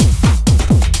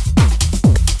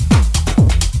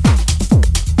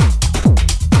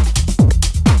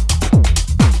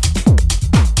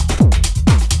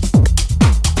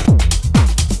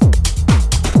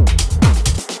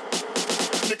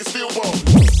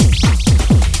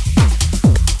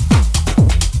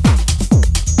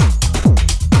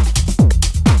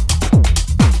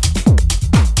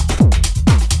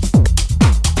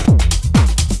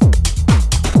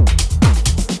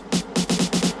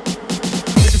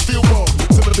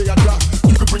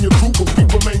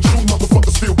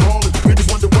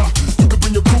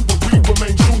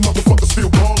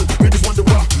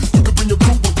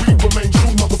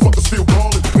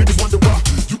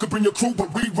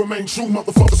 True,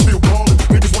 motherfuckers still ballin'.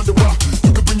 Niggas wonder why you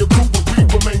could bring your crew, but we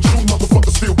remain true.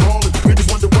 Motherfuckers still ballin'. Niggas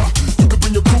wonder why you could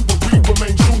bring your crew, but we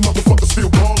remain true. Motherfuckers still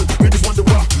ballin'. Niggas wonder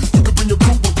why you could bring your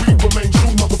crew, but we remain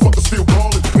true. Motherfuckers still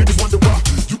ballin'. Niggas wonder why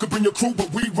you could bring your crew, but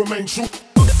we remain true.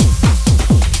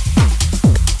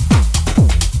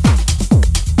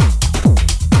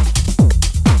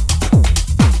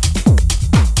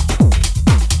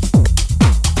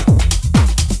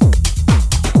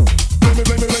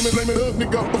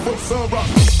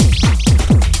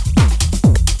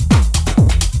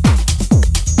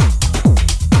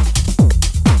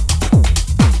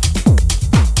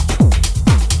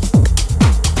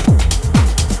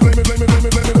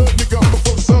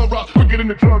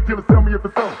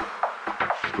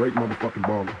 Straight motherfucking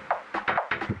ballin'.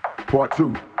 Part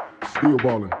 2, still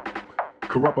ballin'.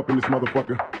 Corrupt up in this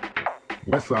motherfucker.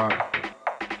 West side.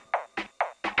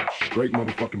 Straight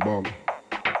motherfucking ballin'.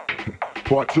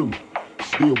 Part 2,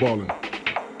 still ballin'.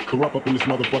 Corrupt up in this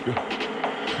motherfucker.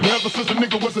 Now ever since a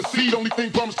nigga was a seed, only thing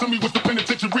promised to me was the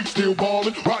penitentiary. Still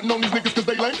ballin', rotting on these niggas cause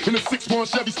they lame. In a 6-1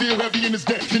 Chevy, still heavy in this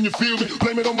game. Can you feel me?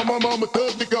 Blame it on my mama, I'm a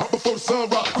thug nigga up before the sun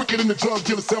rise. Quicker than the drug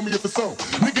dealers, tell me if it's on.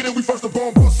 Nigga, then we first of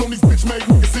all bust on these bitch made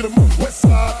niggas. Hit 'em west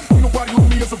side. Ain't nobody on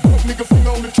me as a broke nigga.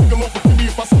 Finger on the trigger, Lord forgive me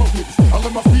if I smoke niggas. I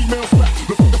let my females slack.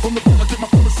 The finger from the back, I get my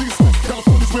currency slack.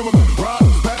 California's women ride,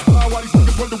 back high while these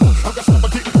niggas wonder what. I got stuff I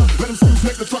didn't. Let them shoes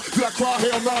next to truck. Till I cry,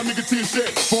 hell nah, nigga, tears shed.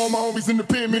 For all my homies in the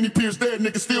pen, many peers dead,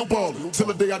 niggas still ballin'. Till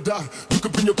the day I die, you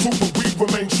could bring your crew, but we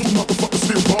remain true. Motherfuckers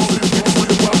still ballin'. Niggas with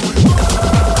the rock.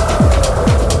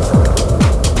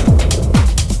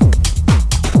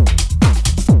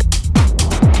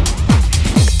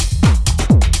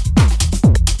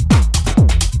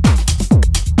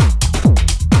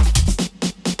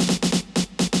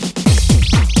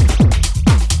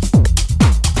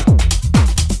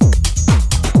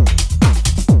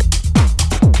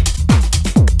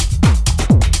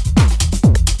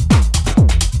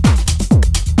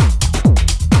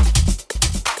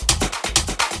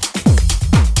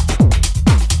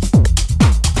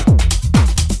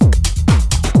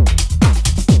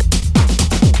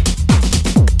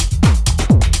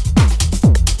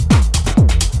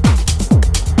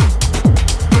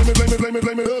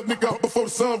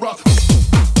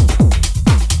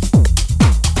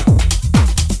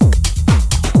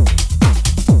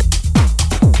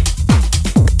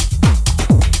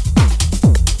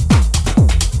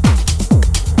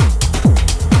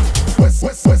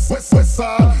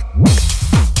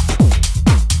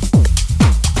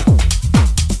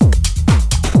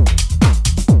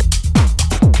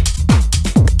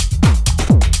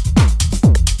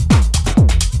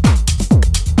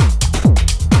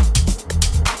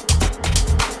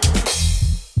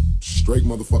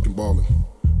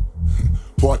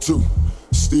 Part 2,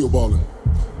 still ballin'.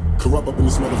 Corrupt up in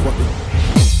this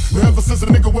motherfucker. Now ever since a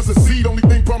nigga was a seed, only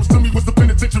thing promised to me was the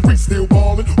penitentiary. Still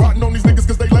ballin', rotting on these niggas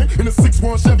cause they lame. In a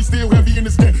 6-1 Chevy, still heavy in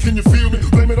this game. Can you feel me?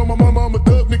 Blame it on my mama, I'm a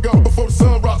thug nigga. Before the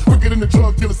sun rise, quicker than the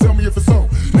drug dealers, tell me if it's on.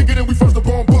 Nigga, then we first up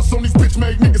on bus on these bitch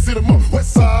made niggas, hit 'em up.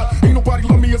 West side, ain't nobody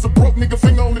love me as a broke nigga.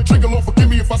 Finger on the trigger, Lord forgive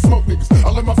me if I smoke niggas. I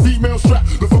let my female strap,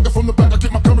 the fucker from the back, I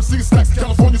get my currency in stacks.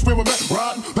 California's where I'm at,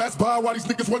 riding, pass by while these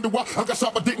niggas wonder why I got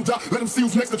shot but didn't die. Let them see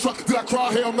who's next to try. Did I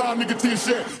cry? Hell nah, nigga, tears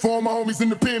shed. For all my homies in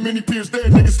the pen, many peers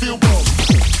dead, niggas still ballin'.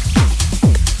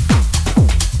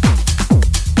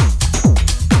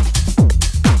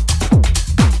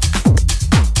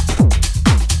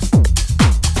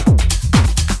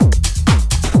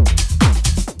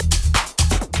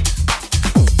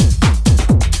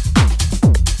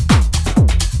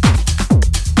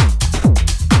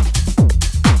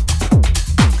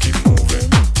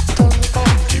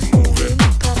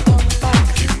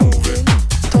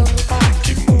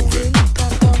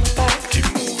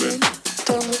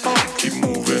 Don't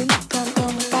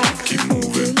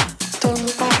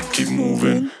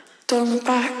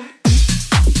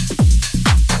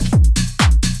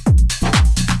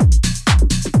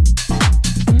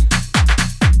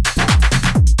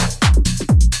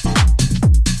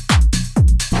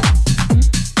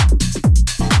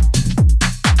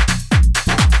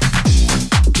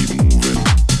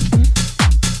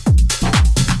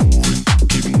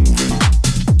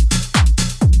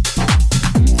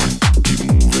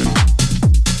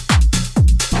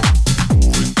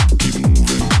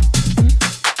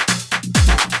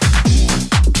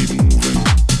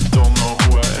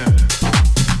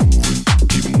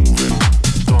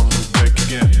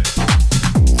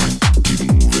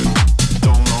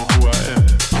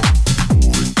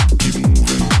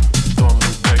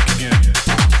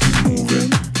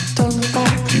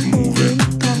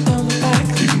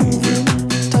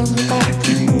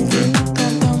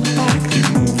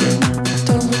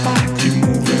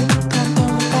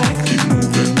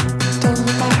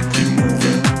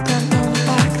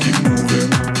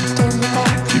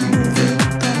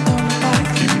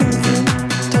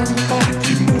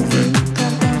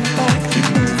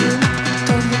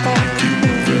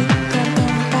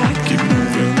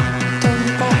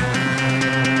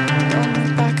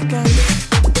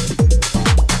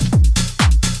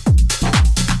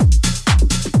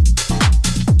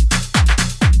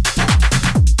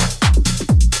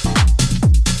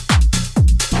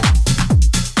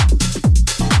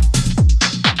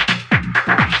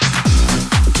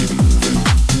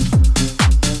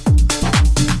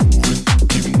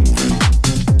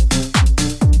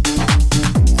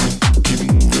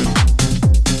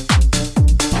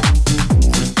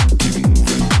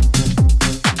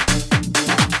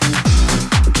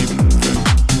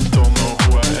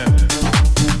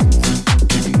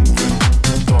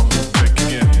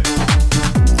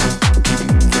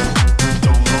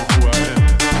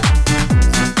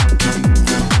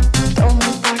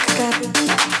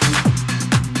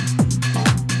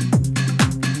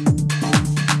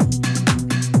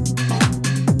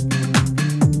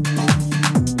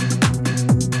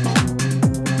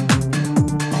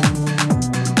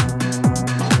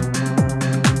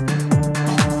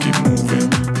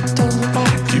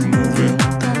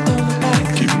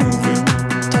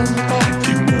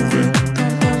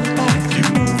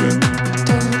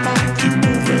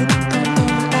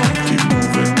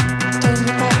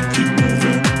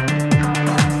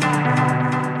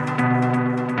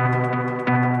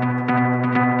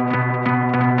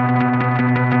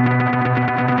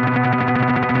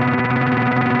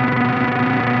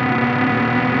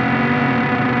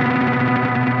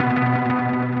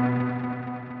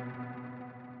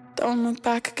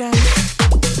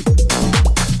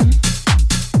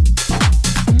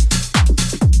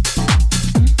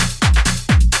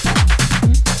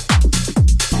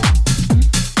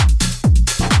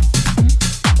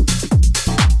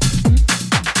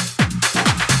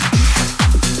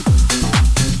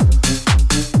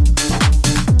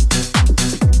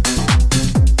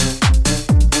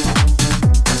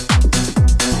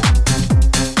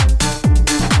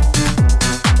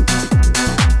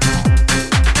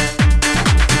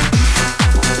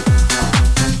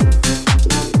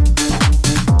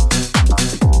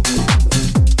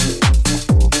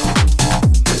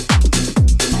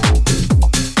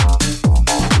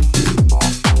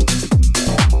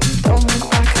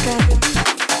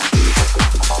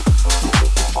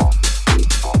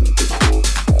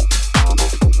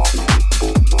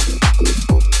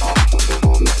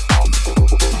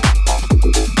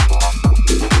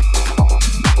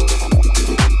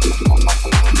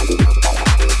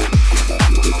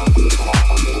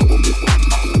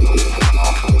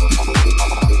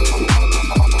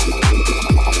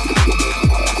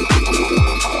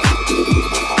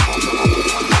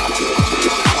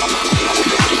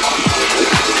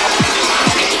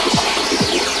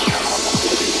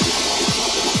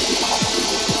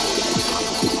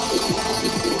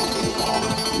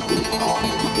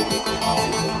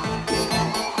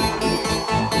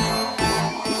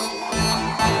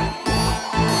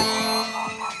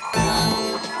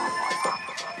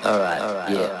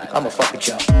yeah, I'ma fuck with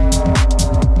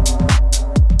y'all.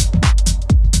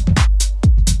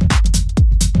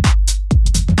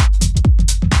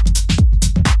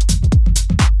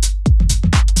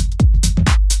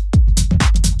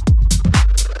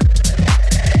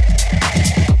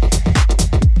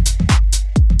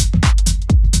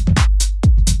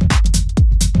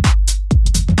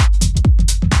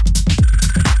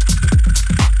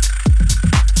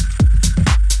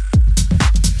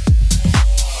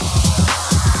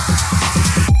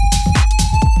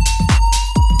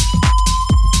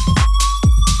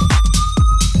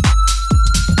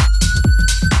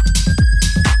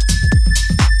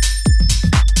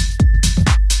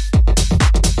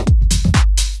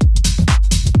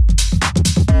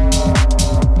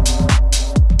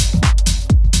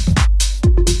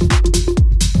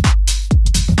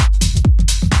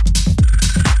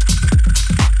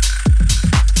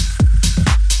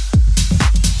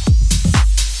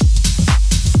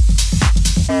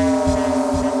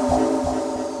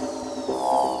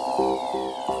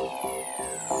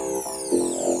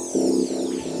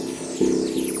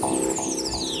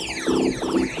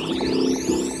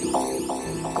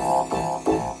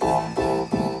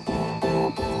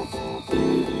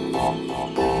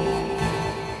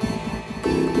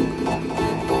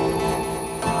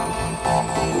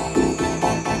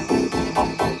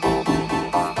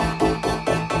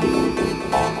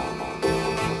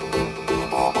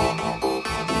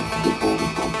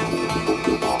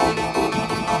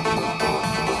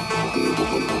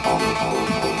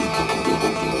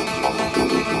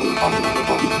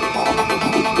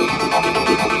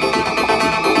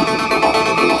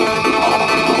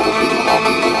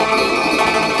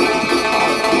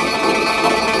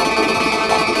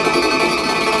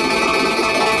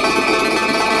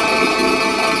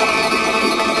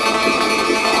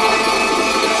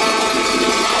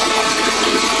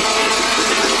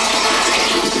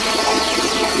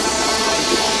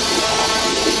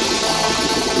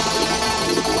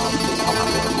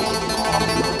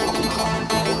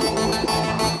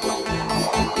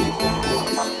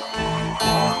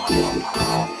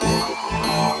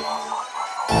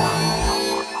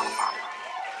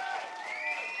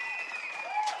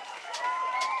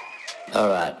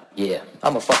 Alright, yeah,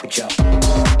 I'ma fuck with y'all.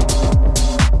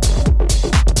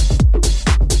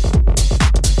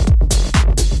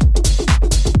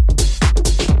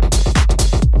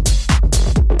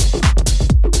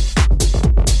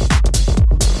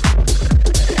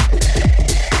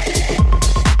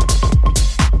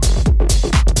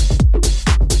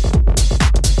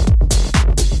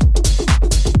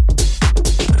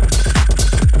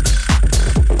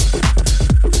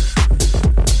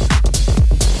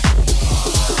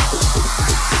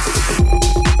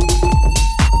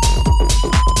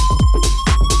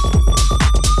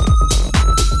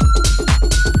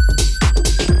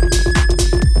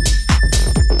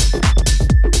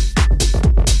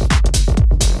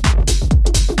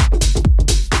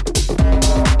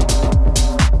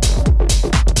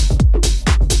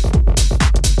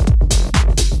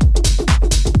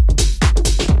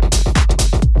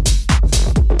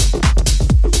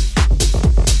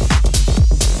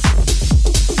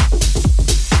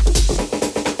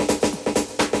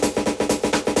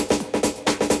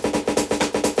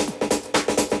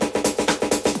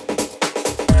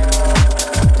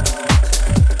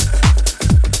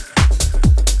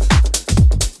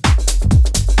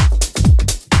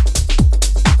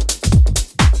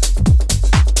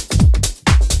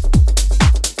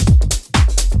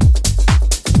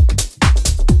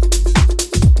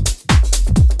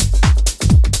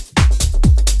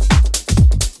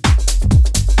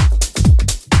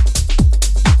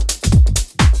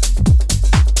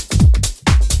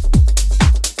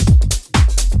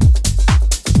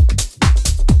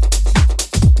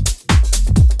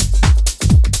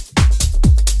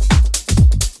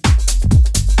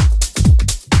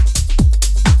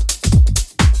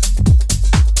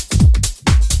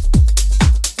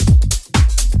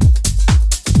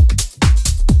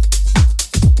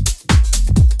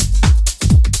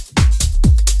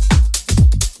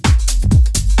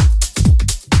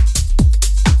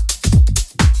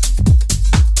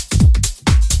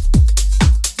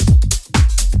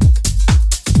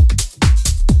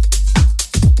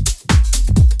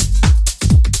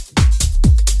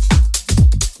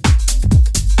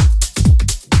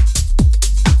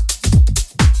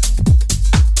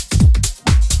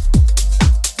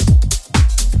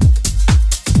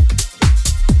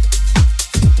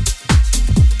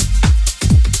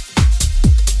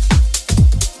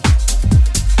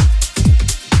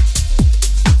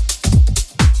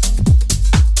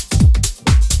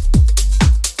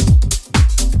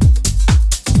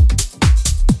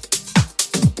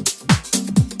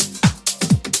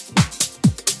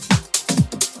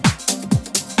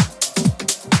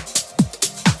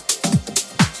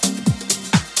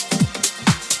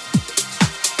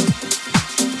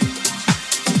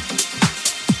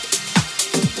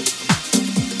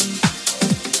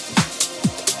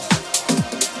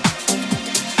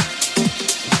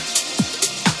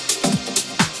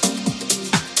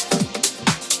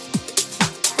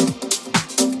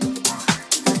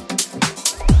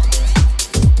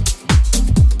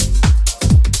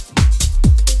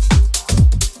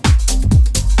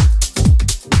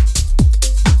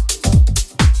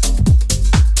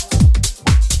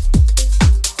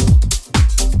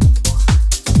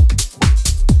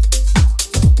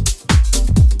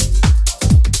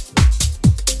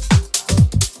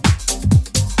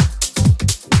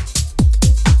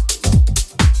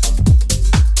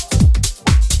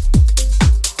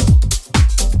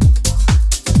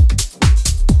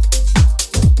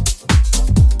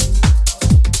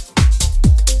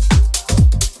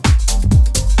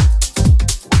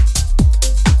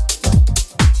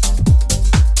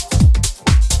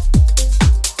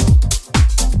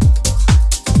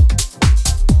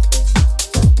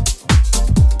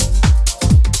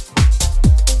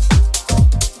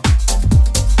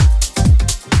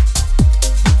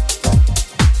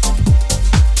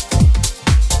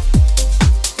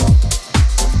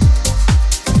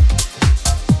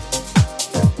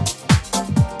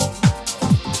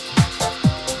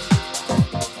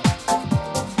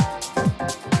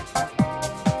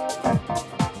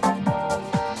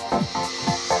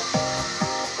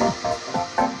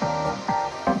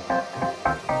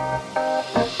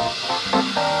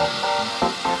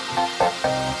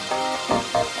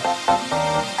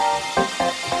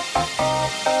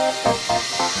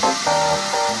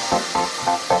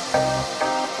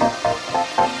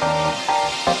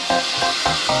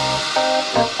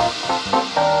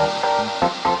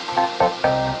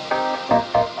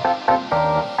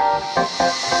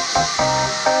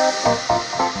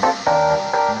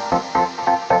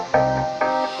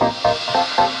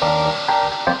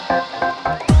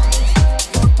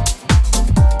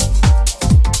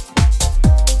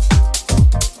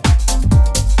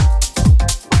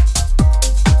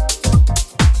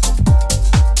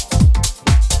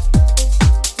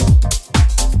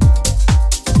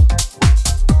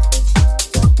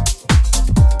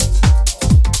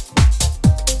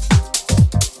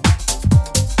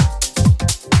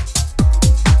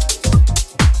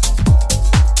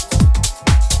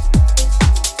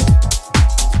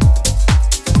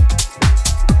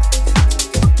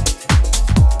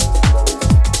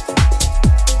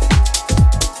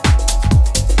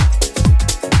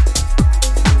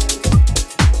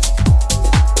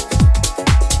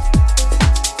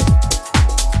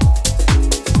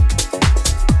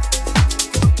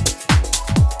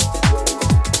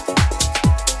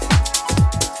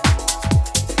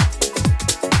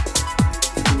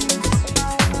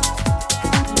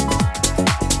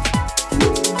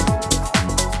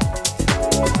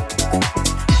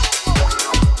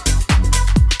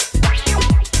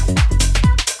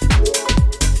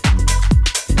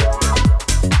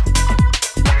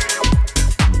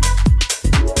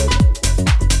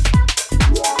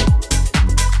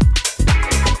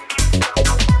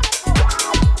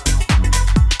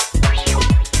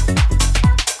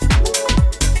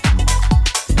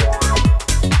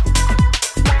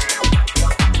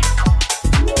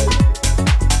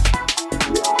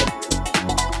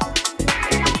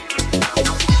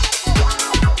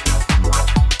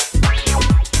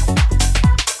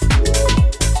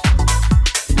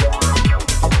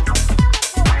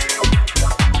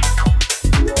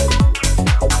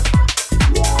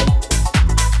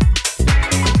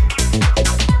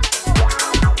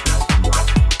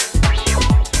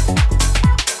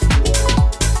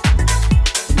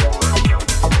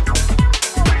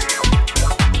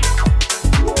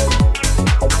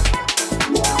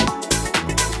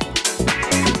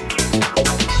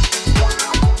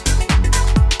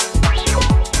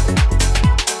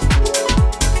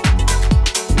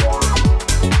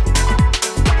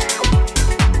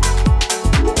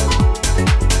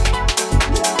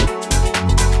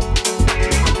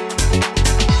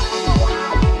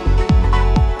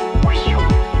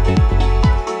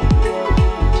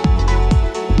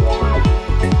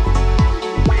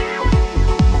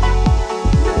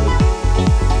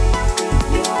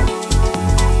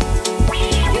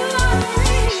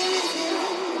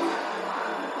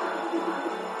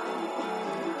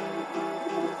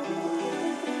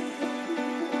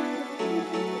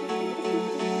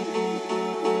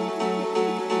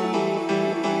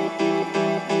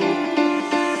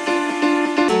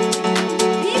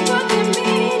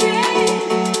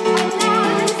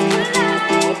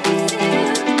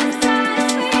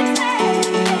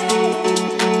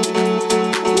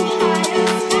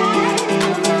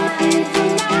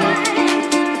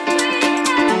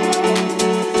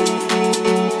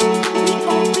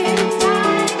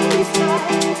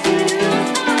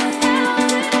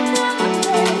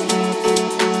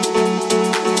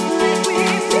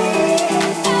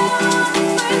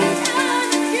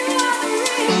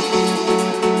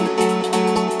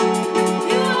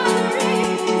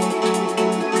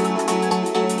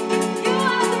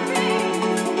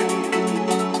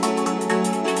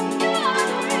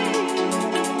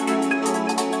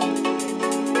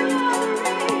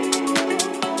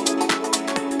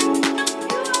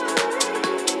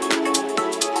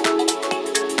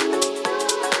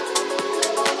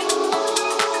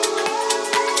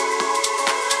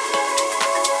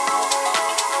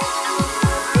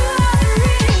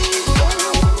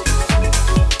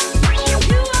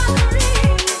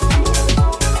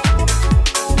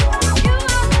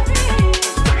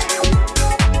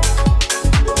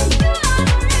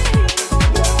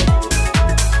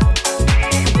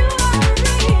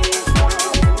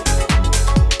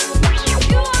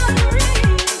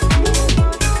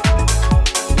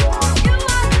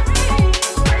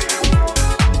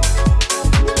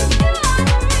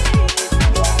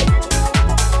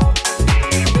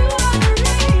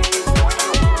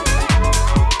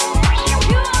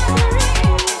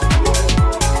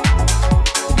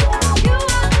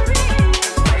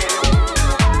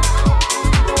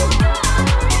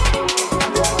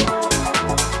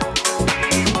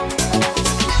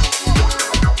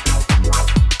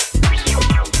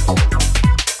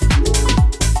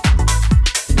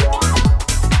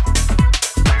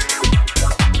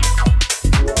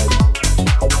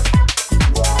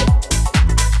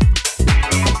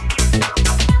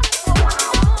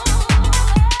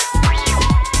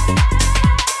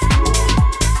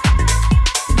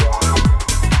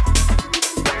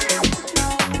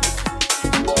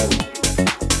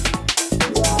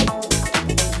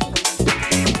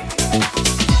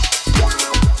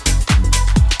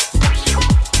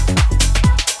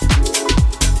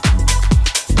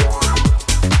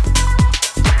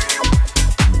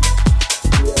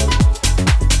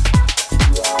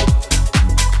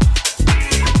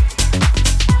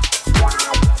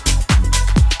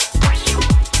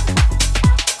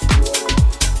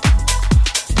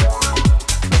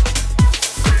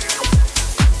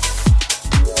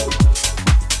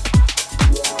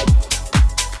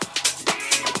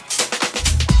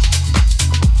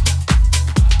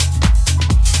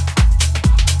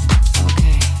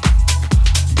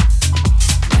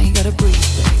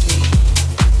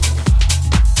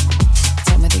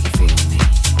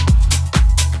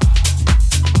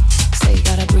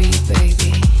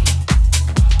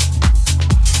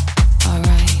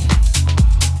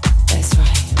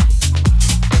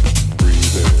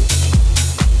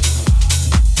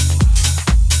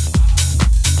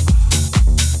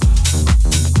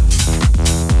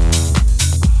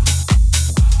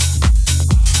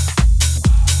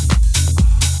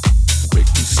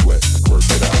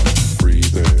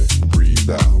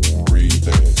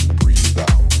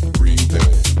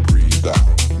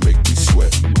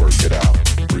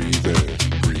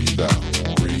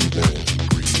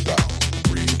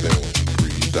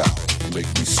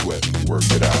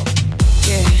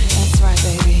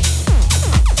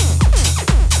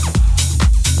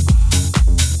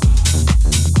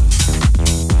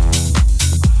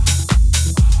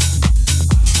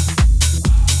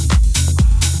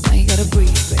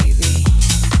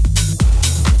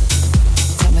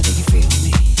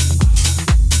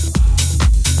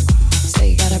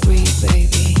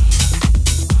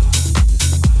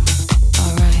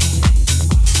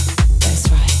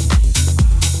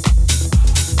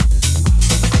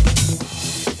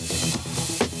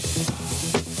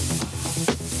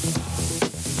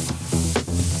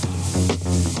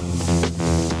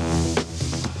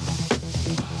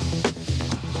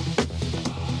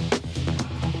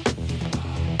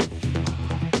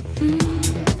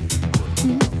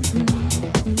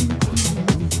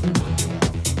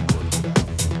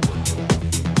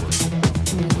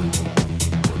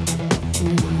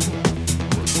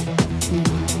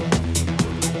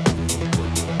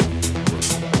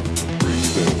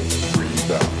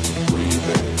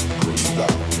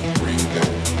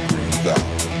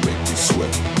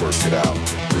 sweat, work it out.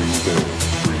 Breathe in,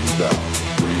 breathe out.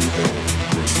 Breathe in,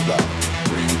 breathe out.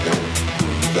 Breathe in,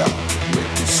 breathe out.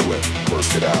 Make me sweat,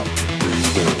 work it out.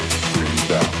 Breathe in,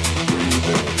 breathe out. Breathe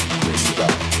in, breathe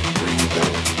out. Breathe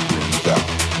in, breathe out.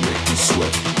 Make me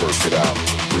sweat, work it out.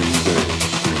 Breathe in,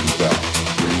 breathe out.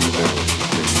 Breathe in,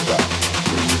 breathe out.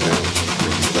 Breathe in,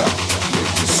 breathe out.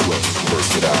 Make me sweat,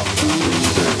 work it out.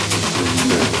 Breathe in,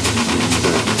 breathe in, breathe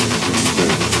in, breathe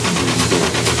in, breathe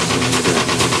in, breathe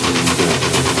in.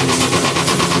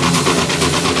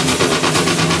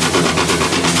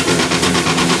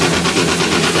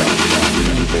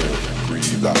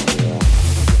 Breathe out.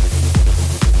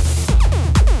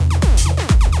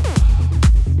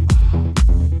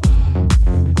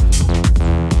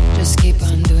 Just keep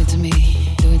on doing to me,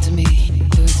 doing to me,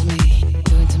 doing to me,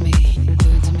 doing to me,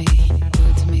 doing to me,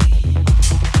 doing to me.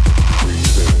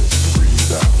 Breathe in,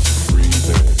 breathe out, breathe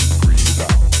in, breathe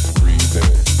out, breathe in,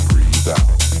 breathe out.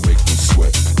 Make me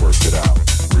sweat, work it out.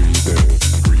 Breathe in,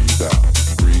 breathe out,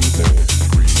 breathe in,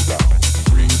 breathe out,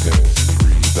 breathe in,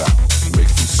 breathe out. Make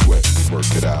me sweat,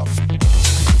 work it out.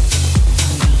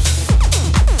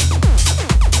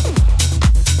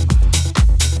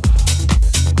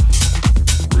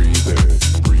 Breathe in,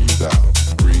 breathe out,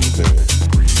 breathe in,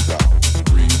 breathe out,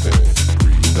 breathe in,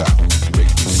 breathe out.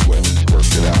 Make me sweat, work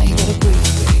it Now out. you gotta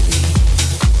breathe, baby.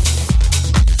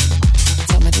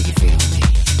 Tell me, do you feel me?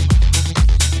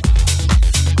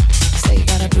 Say you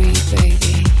gotta breathe,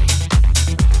 baby.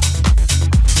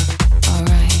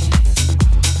 Alright,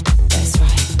 that's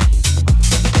right.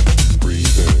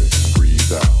 Breathe in,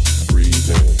 breathe out, breathe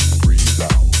in, breathe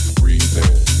out, breathe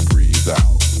in, breathe out.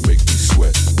 Make me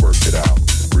sweat, work it out.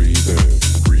 Breathe in,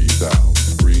 breathe out,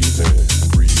 breathe in,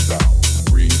 breathe out,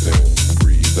 breathe in,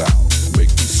 breathe out.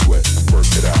 Make me sweat,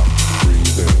 work it out.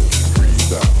 Breathe in,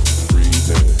 breathe out, breathe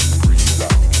in, breathe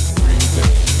out, breathe in,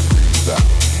 breathe out.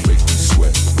 Make me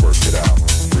sweat, work it out.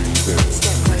 Breathe in,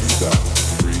 breathe out,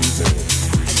 breathe in,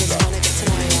 breathe out,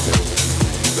 breathe in,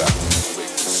 breathe out.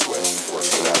 Make me sweat, work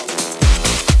it out.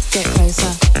 Get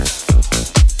closer.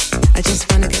 I just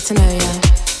wanna get to know ya.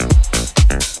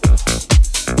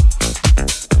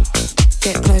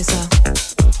 Get closer.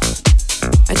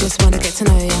 I just wanna get to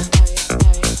know ya.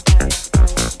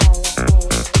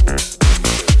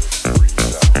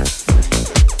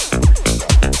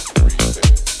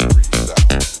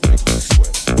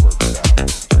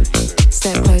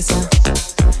 Step closer.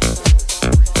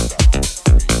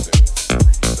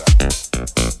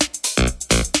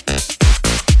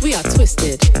 We are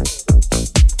twisted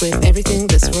with everything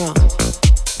that's wrong,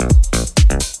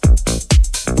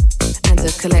 and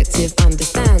a collective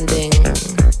understanding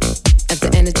of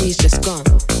the energy's just gone.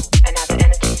 And now the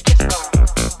energy's just gone.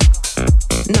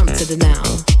 Numb to the now.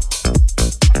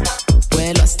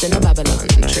 We're lost in a Babylon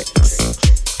tricks.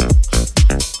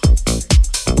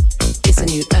 It's a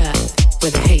new earth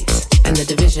where the hate and the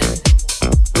division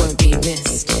won't be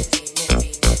missed.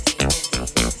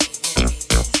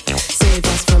 Save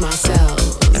us from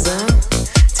ourselves,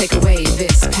 take away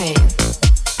this pain.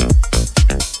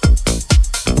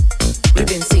 We've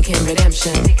been seeking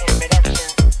redemption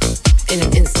in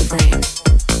an Insta frame.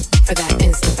 For that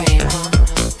Insta fame,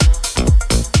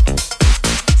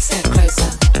 Step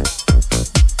closer.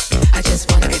 I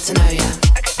just wanna get to know ya.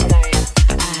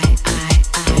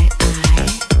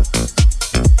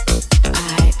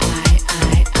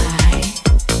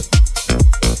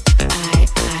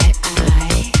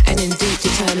 And in deep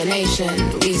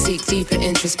determination, we seek deeper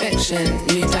introspection,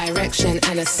 new direction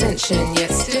and ascension.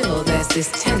 Yet still there's this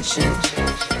tension.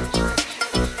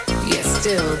 Yet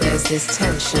still there's this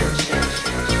tension.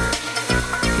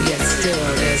 Yet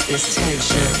still there's this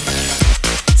tension.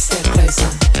 Step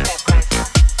closer.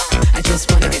 I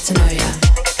just wanna get to know ya.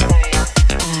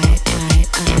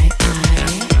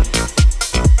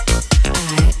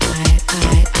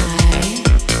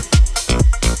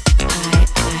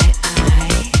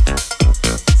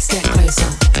 Step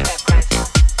closer.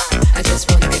 I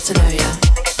just wanna get to know ya.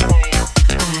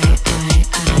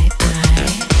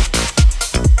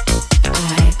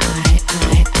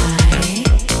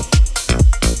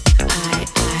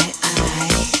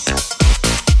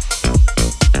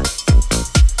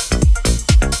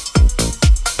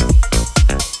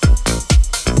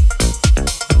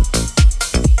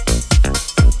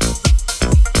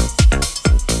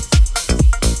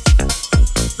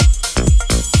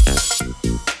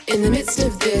 In the midst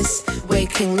of this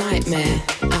waking nightmare,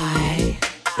 I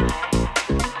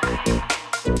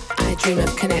dream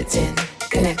of connecting,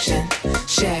 connection,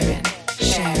 sharing,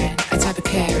 a type of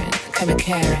caring, come and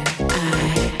caring.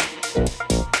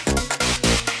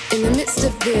 In the midst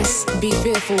of this, be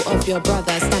fearful of your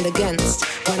brother, stand against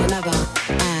one another.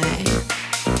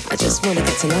 just wanna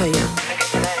get to know you.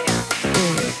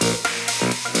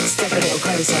 Step a little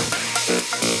closer,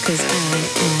 'cause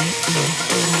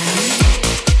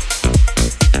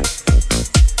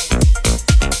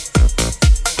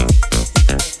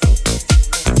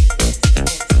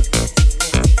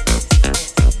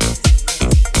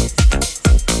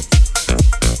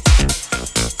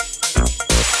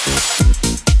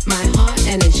my heart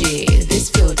energy, this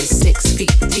field is 6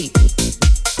 feet deep.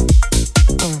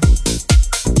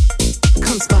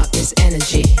 Come spark this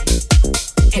energy,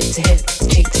 hip to hip,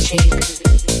 cheek to cheek.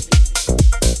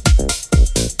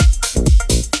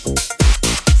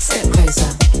 Step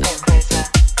closer,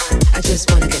 I just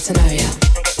wanna get to know ya.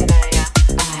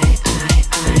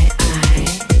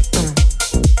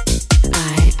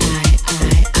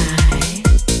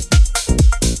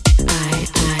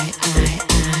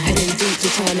 And in deep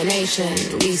determination,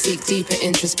 we seek deeper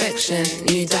introspection,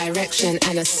 new direction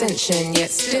and ascension.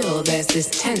 Yet still there's this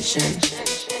tension.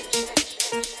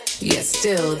 Yet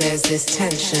still there's this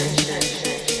tension.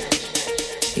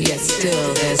 Yet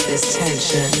still there's this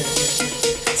tension.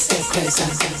 Step closer.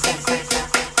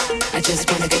 I just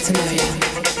wanna get to know ya.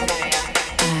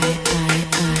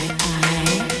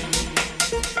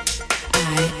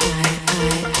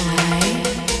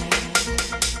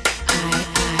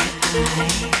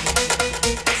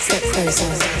 Step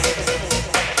closer.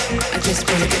 I just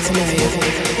wanna get to know you.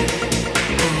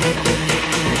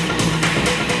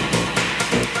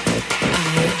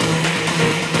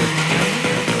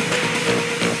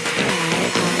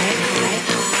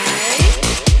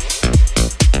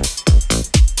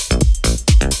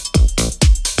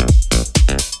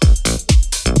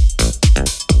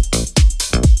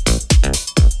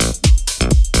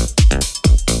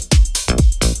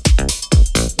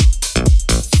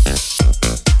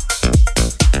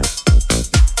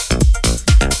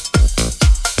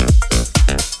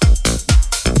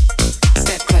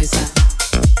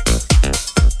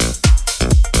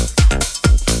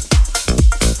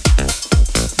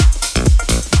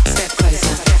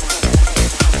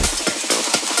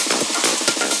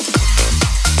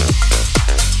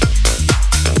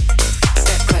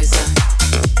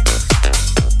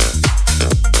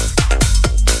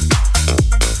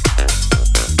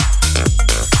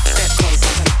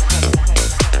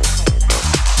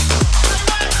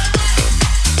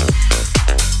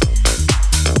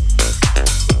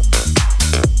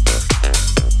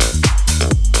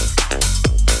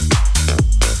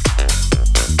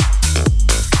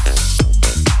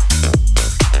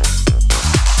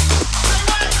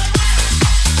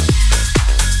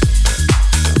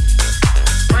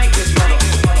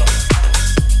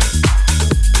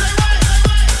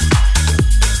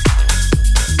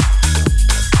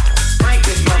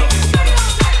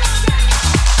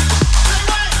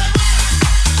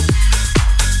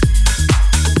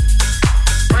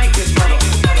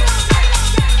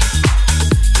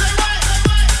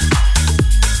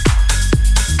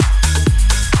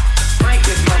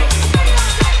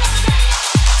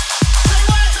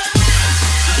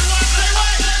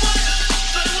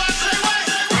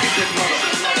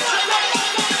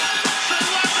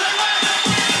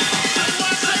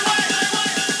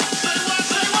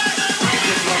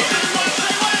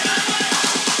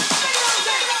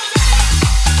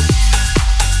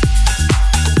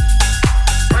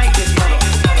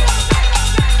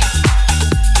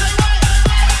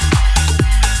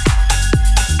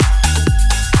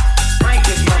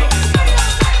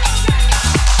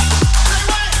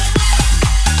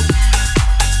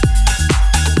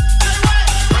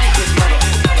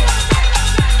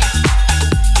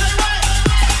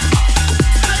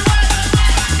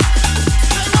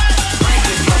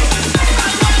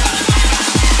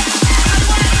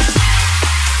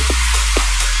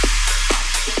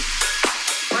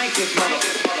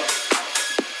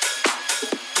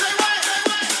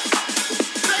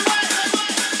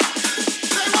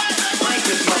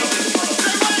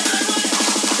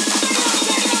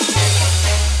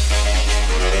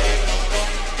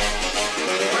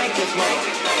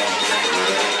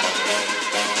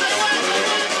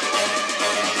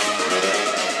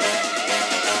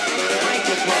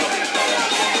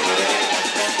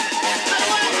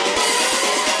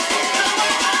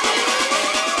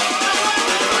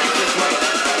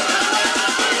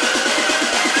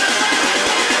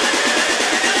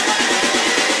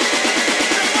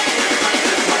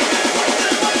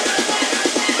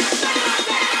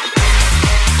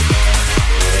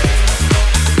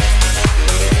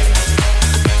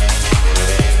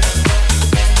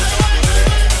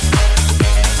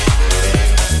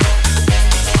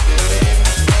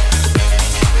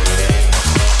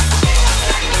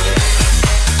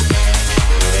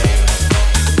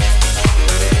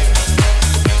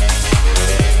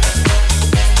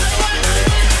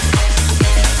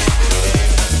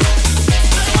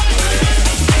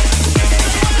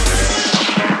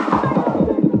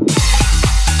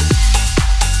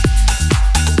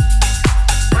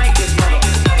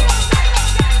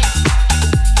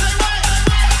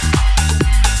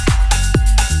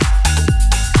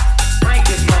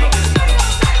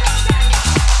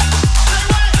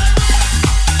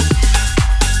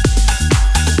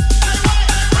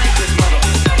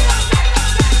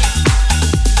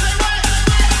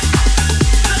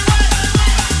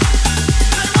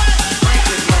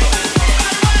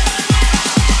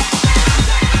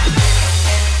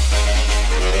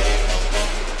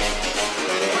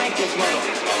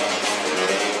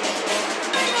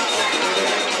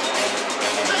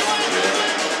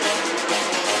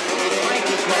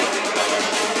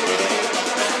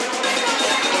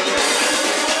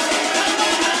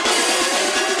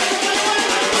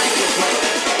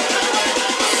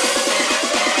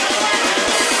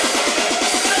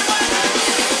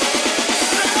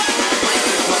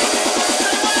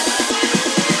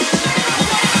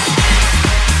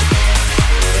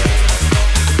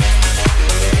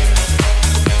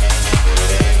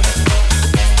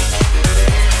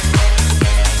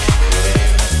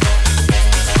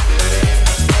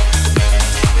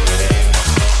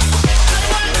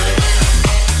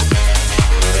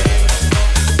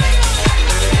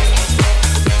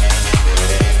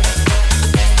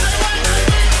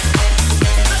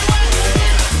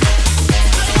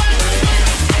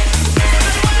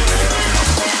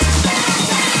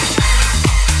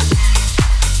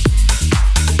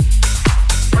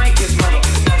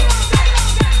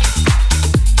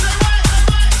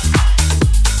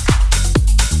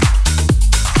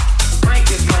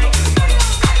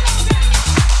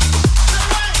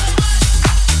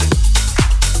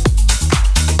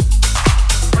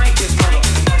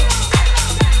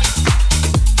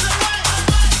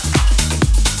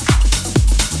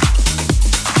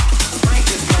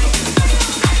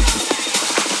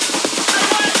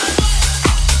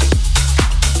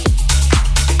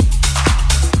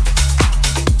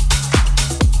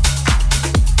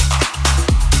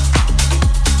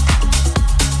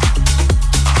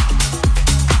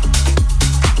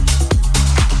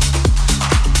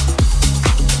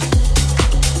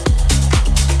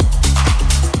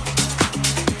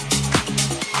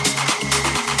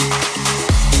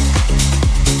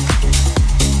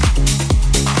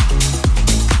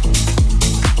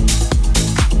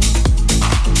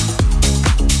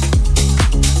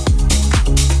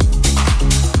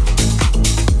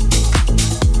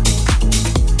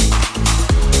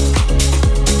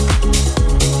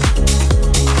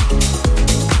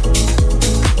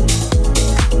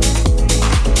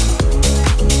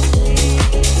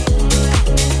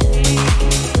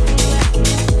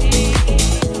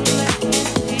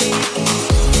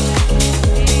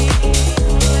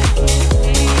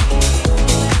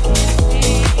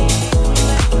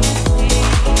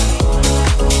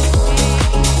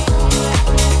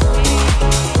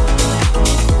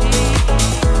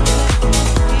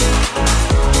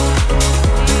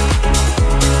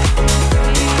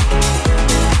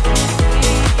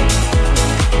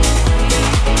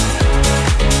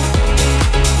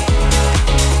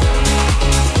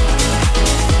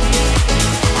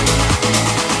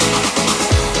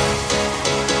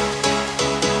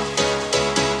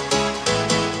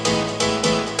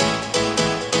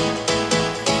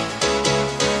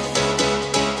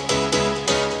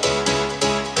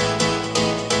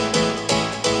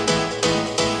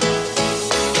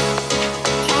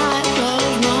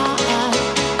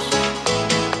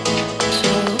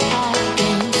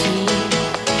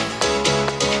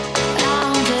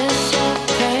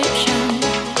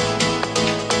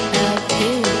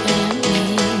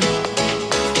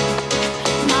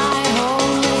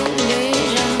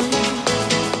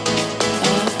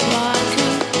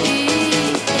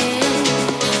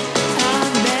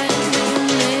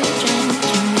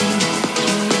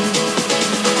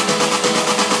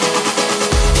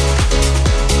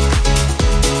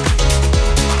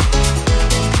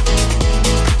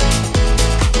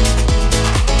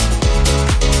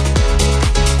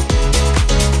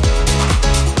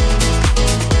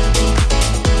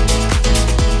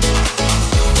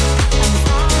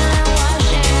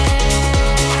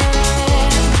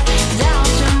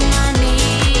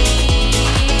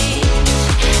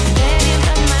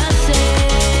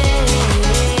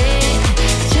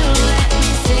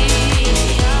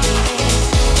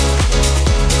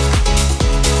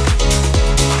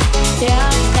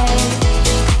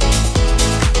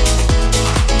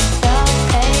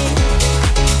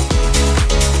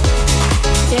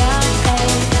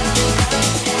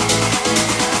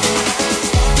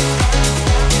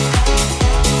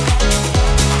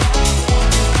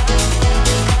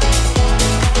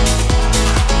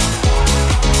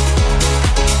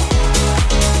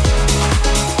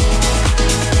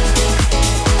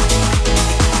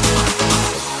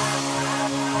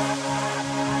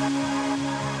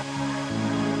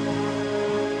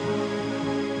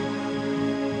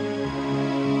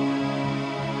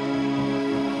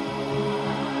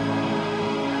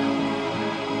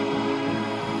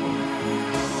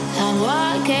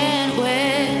 walking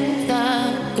with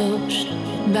a ghost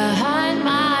behind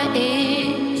my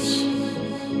ears.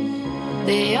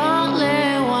 The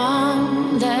only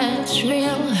one that's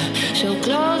real, so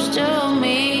close to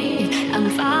me. I'm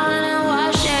falling and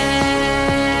washing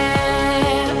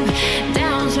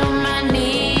down to my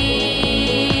knees,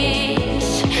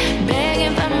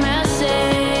 begging for mercy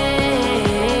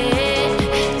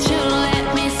to let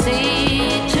me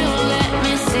see, to let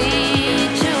me see,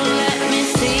 to let me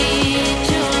see,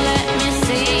 to let me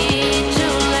see, to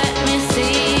let me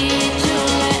see, to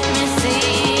let me see,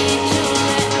 to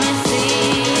let me see,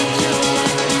 to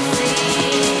let me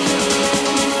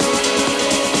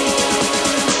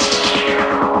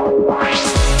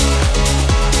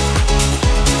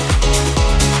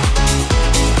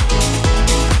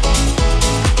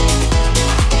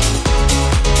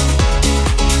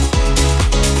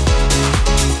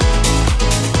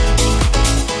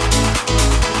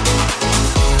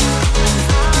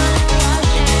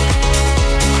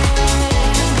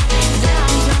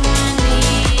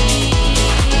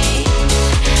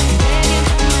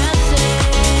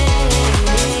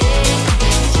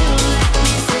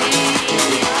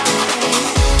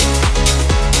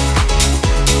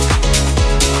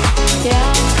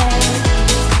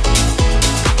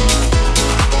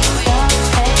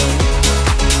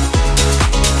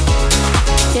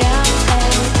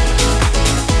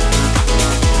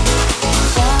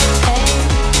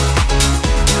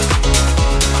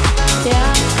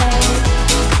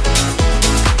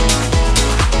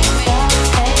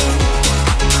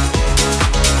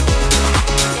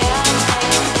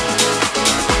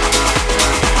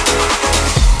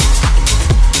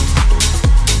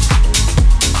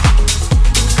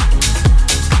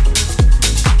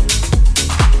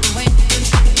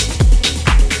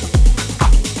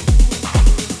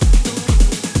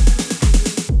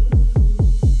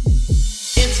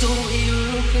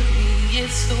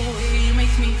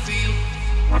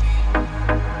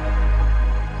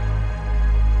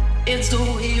It's the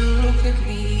way you look at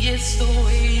me, it's the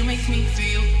way you make me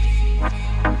feel.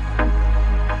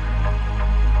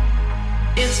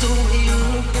 It's the way you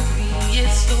look at me,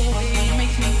 it's the way you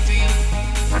make me feel.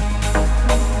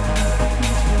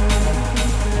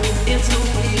 It's the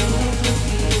way you look at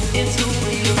me, it's the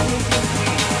way you look at me,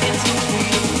 it's the way you look at me,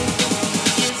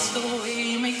 it's the way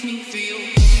you make me feel.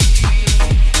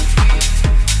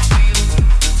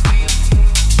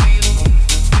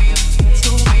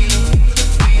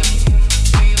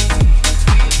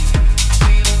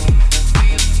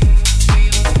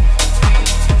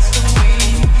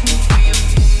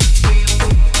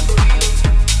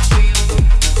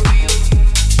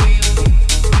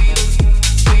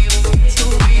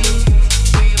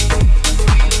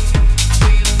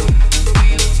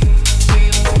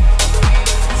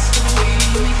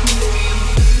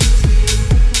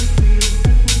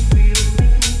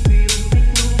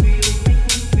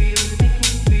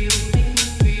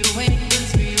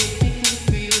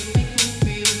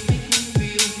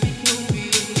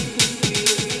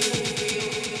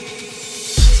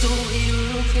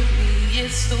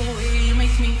 It's the way you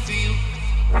make me feel.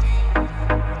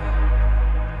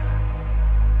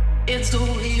 It's the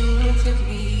way you look at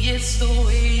me, it's the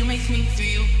way you make me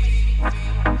feel.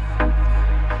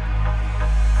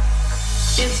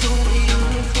 It's the way